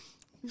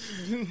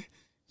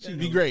 She'd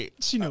be great.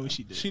 She knows what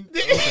she did.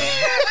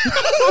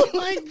 Oh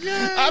my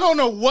god! I don't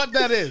know what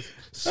that is.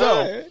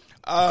 So,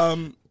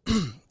 and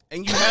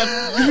you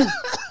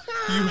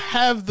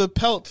have the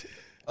pelt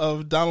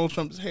of Donald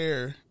Trump's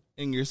hair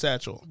in your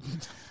satchel.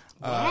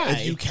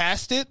 If you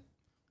cast it,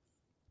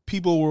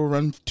 people will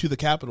run to the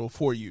Capitol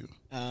for you.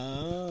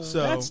 Oh,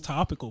 so that's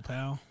topical,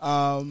 pal.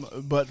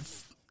 But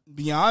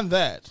beyond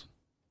that,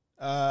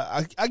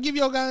 I give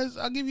y'all guys.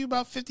 I'll give you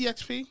about 50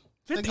 XP.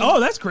 50, oh,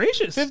 that's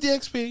gracious. 50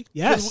 XP.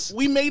 Yes,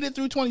 we made it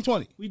through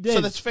 2020. We did.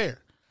 So that's fair.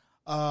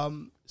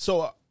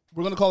 So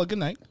we're gonna call it good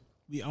night.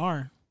 We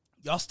are.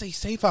 Y'all stay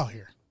safe out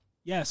here.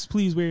 Yes,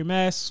 please wear your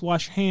masks,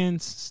 wash your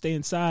hands, stay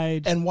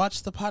inside, and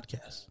watch the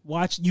podcast.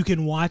 You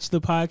can watch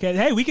the podcast.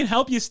 Hey, we can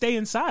help you stay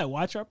inside.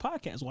 Watch our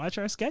podcast, watch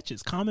our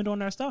sketches, comment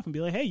on our stuff, and be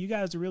like, "Hey, you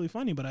guys are really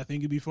funny, but I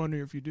think it'd be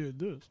funnier if you did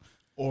this."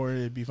 Or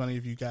it'd be funny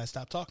if you guys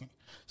stopped talking.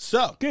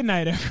 So, good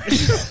night,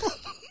 everyone.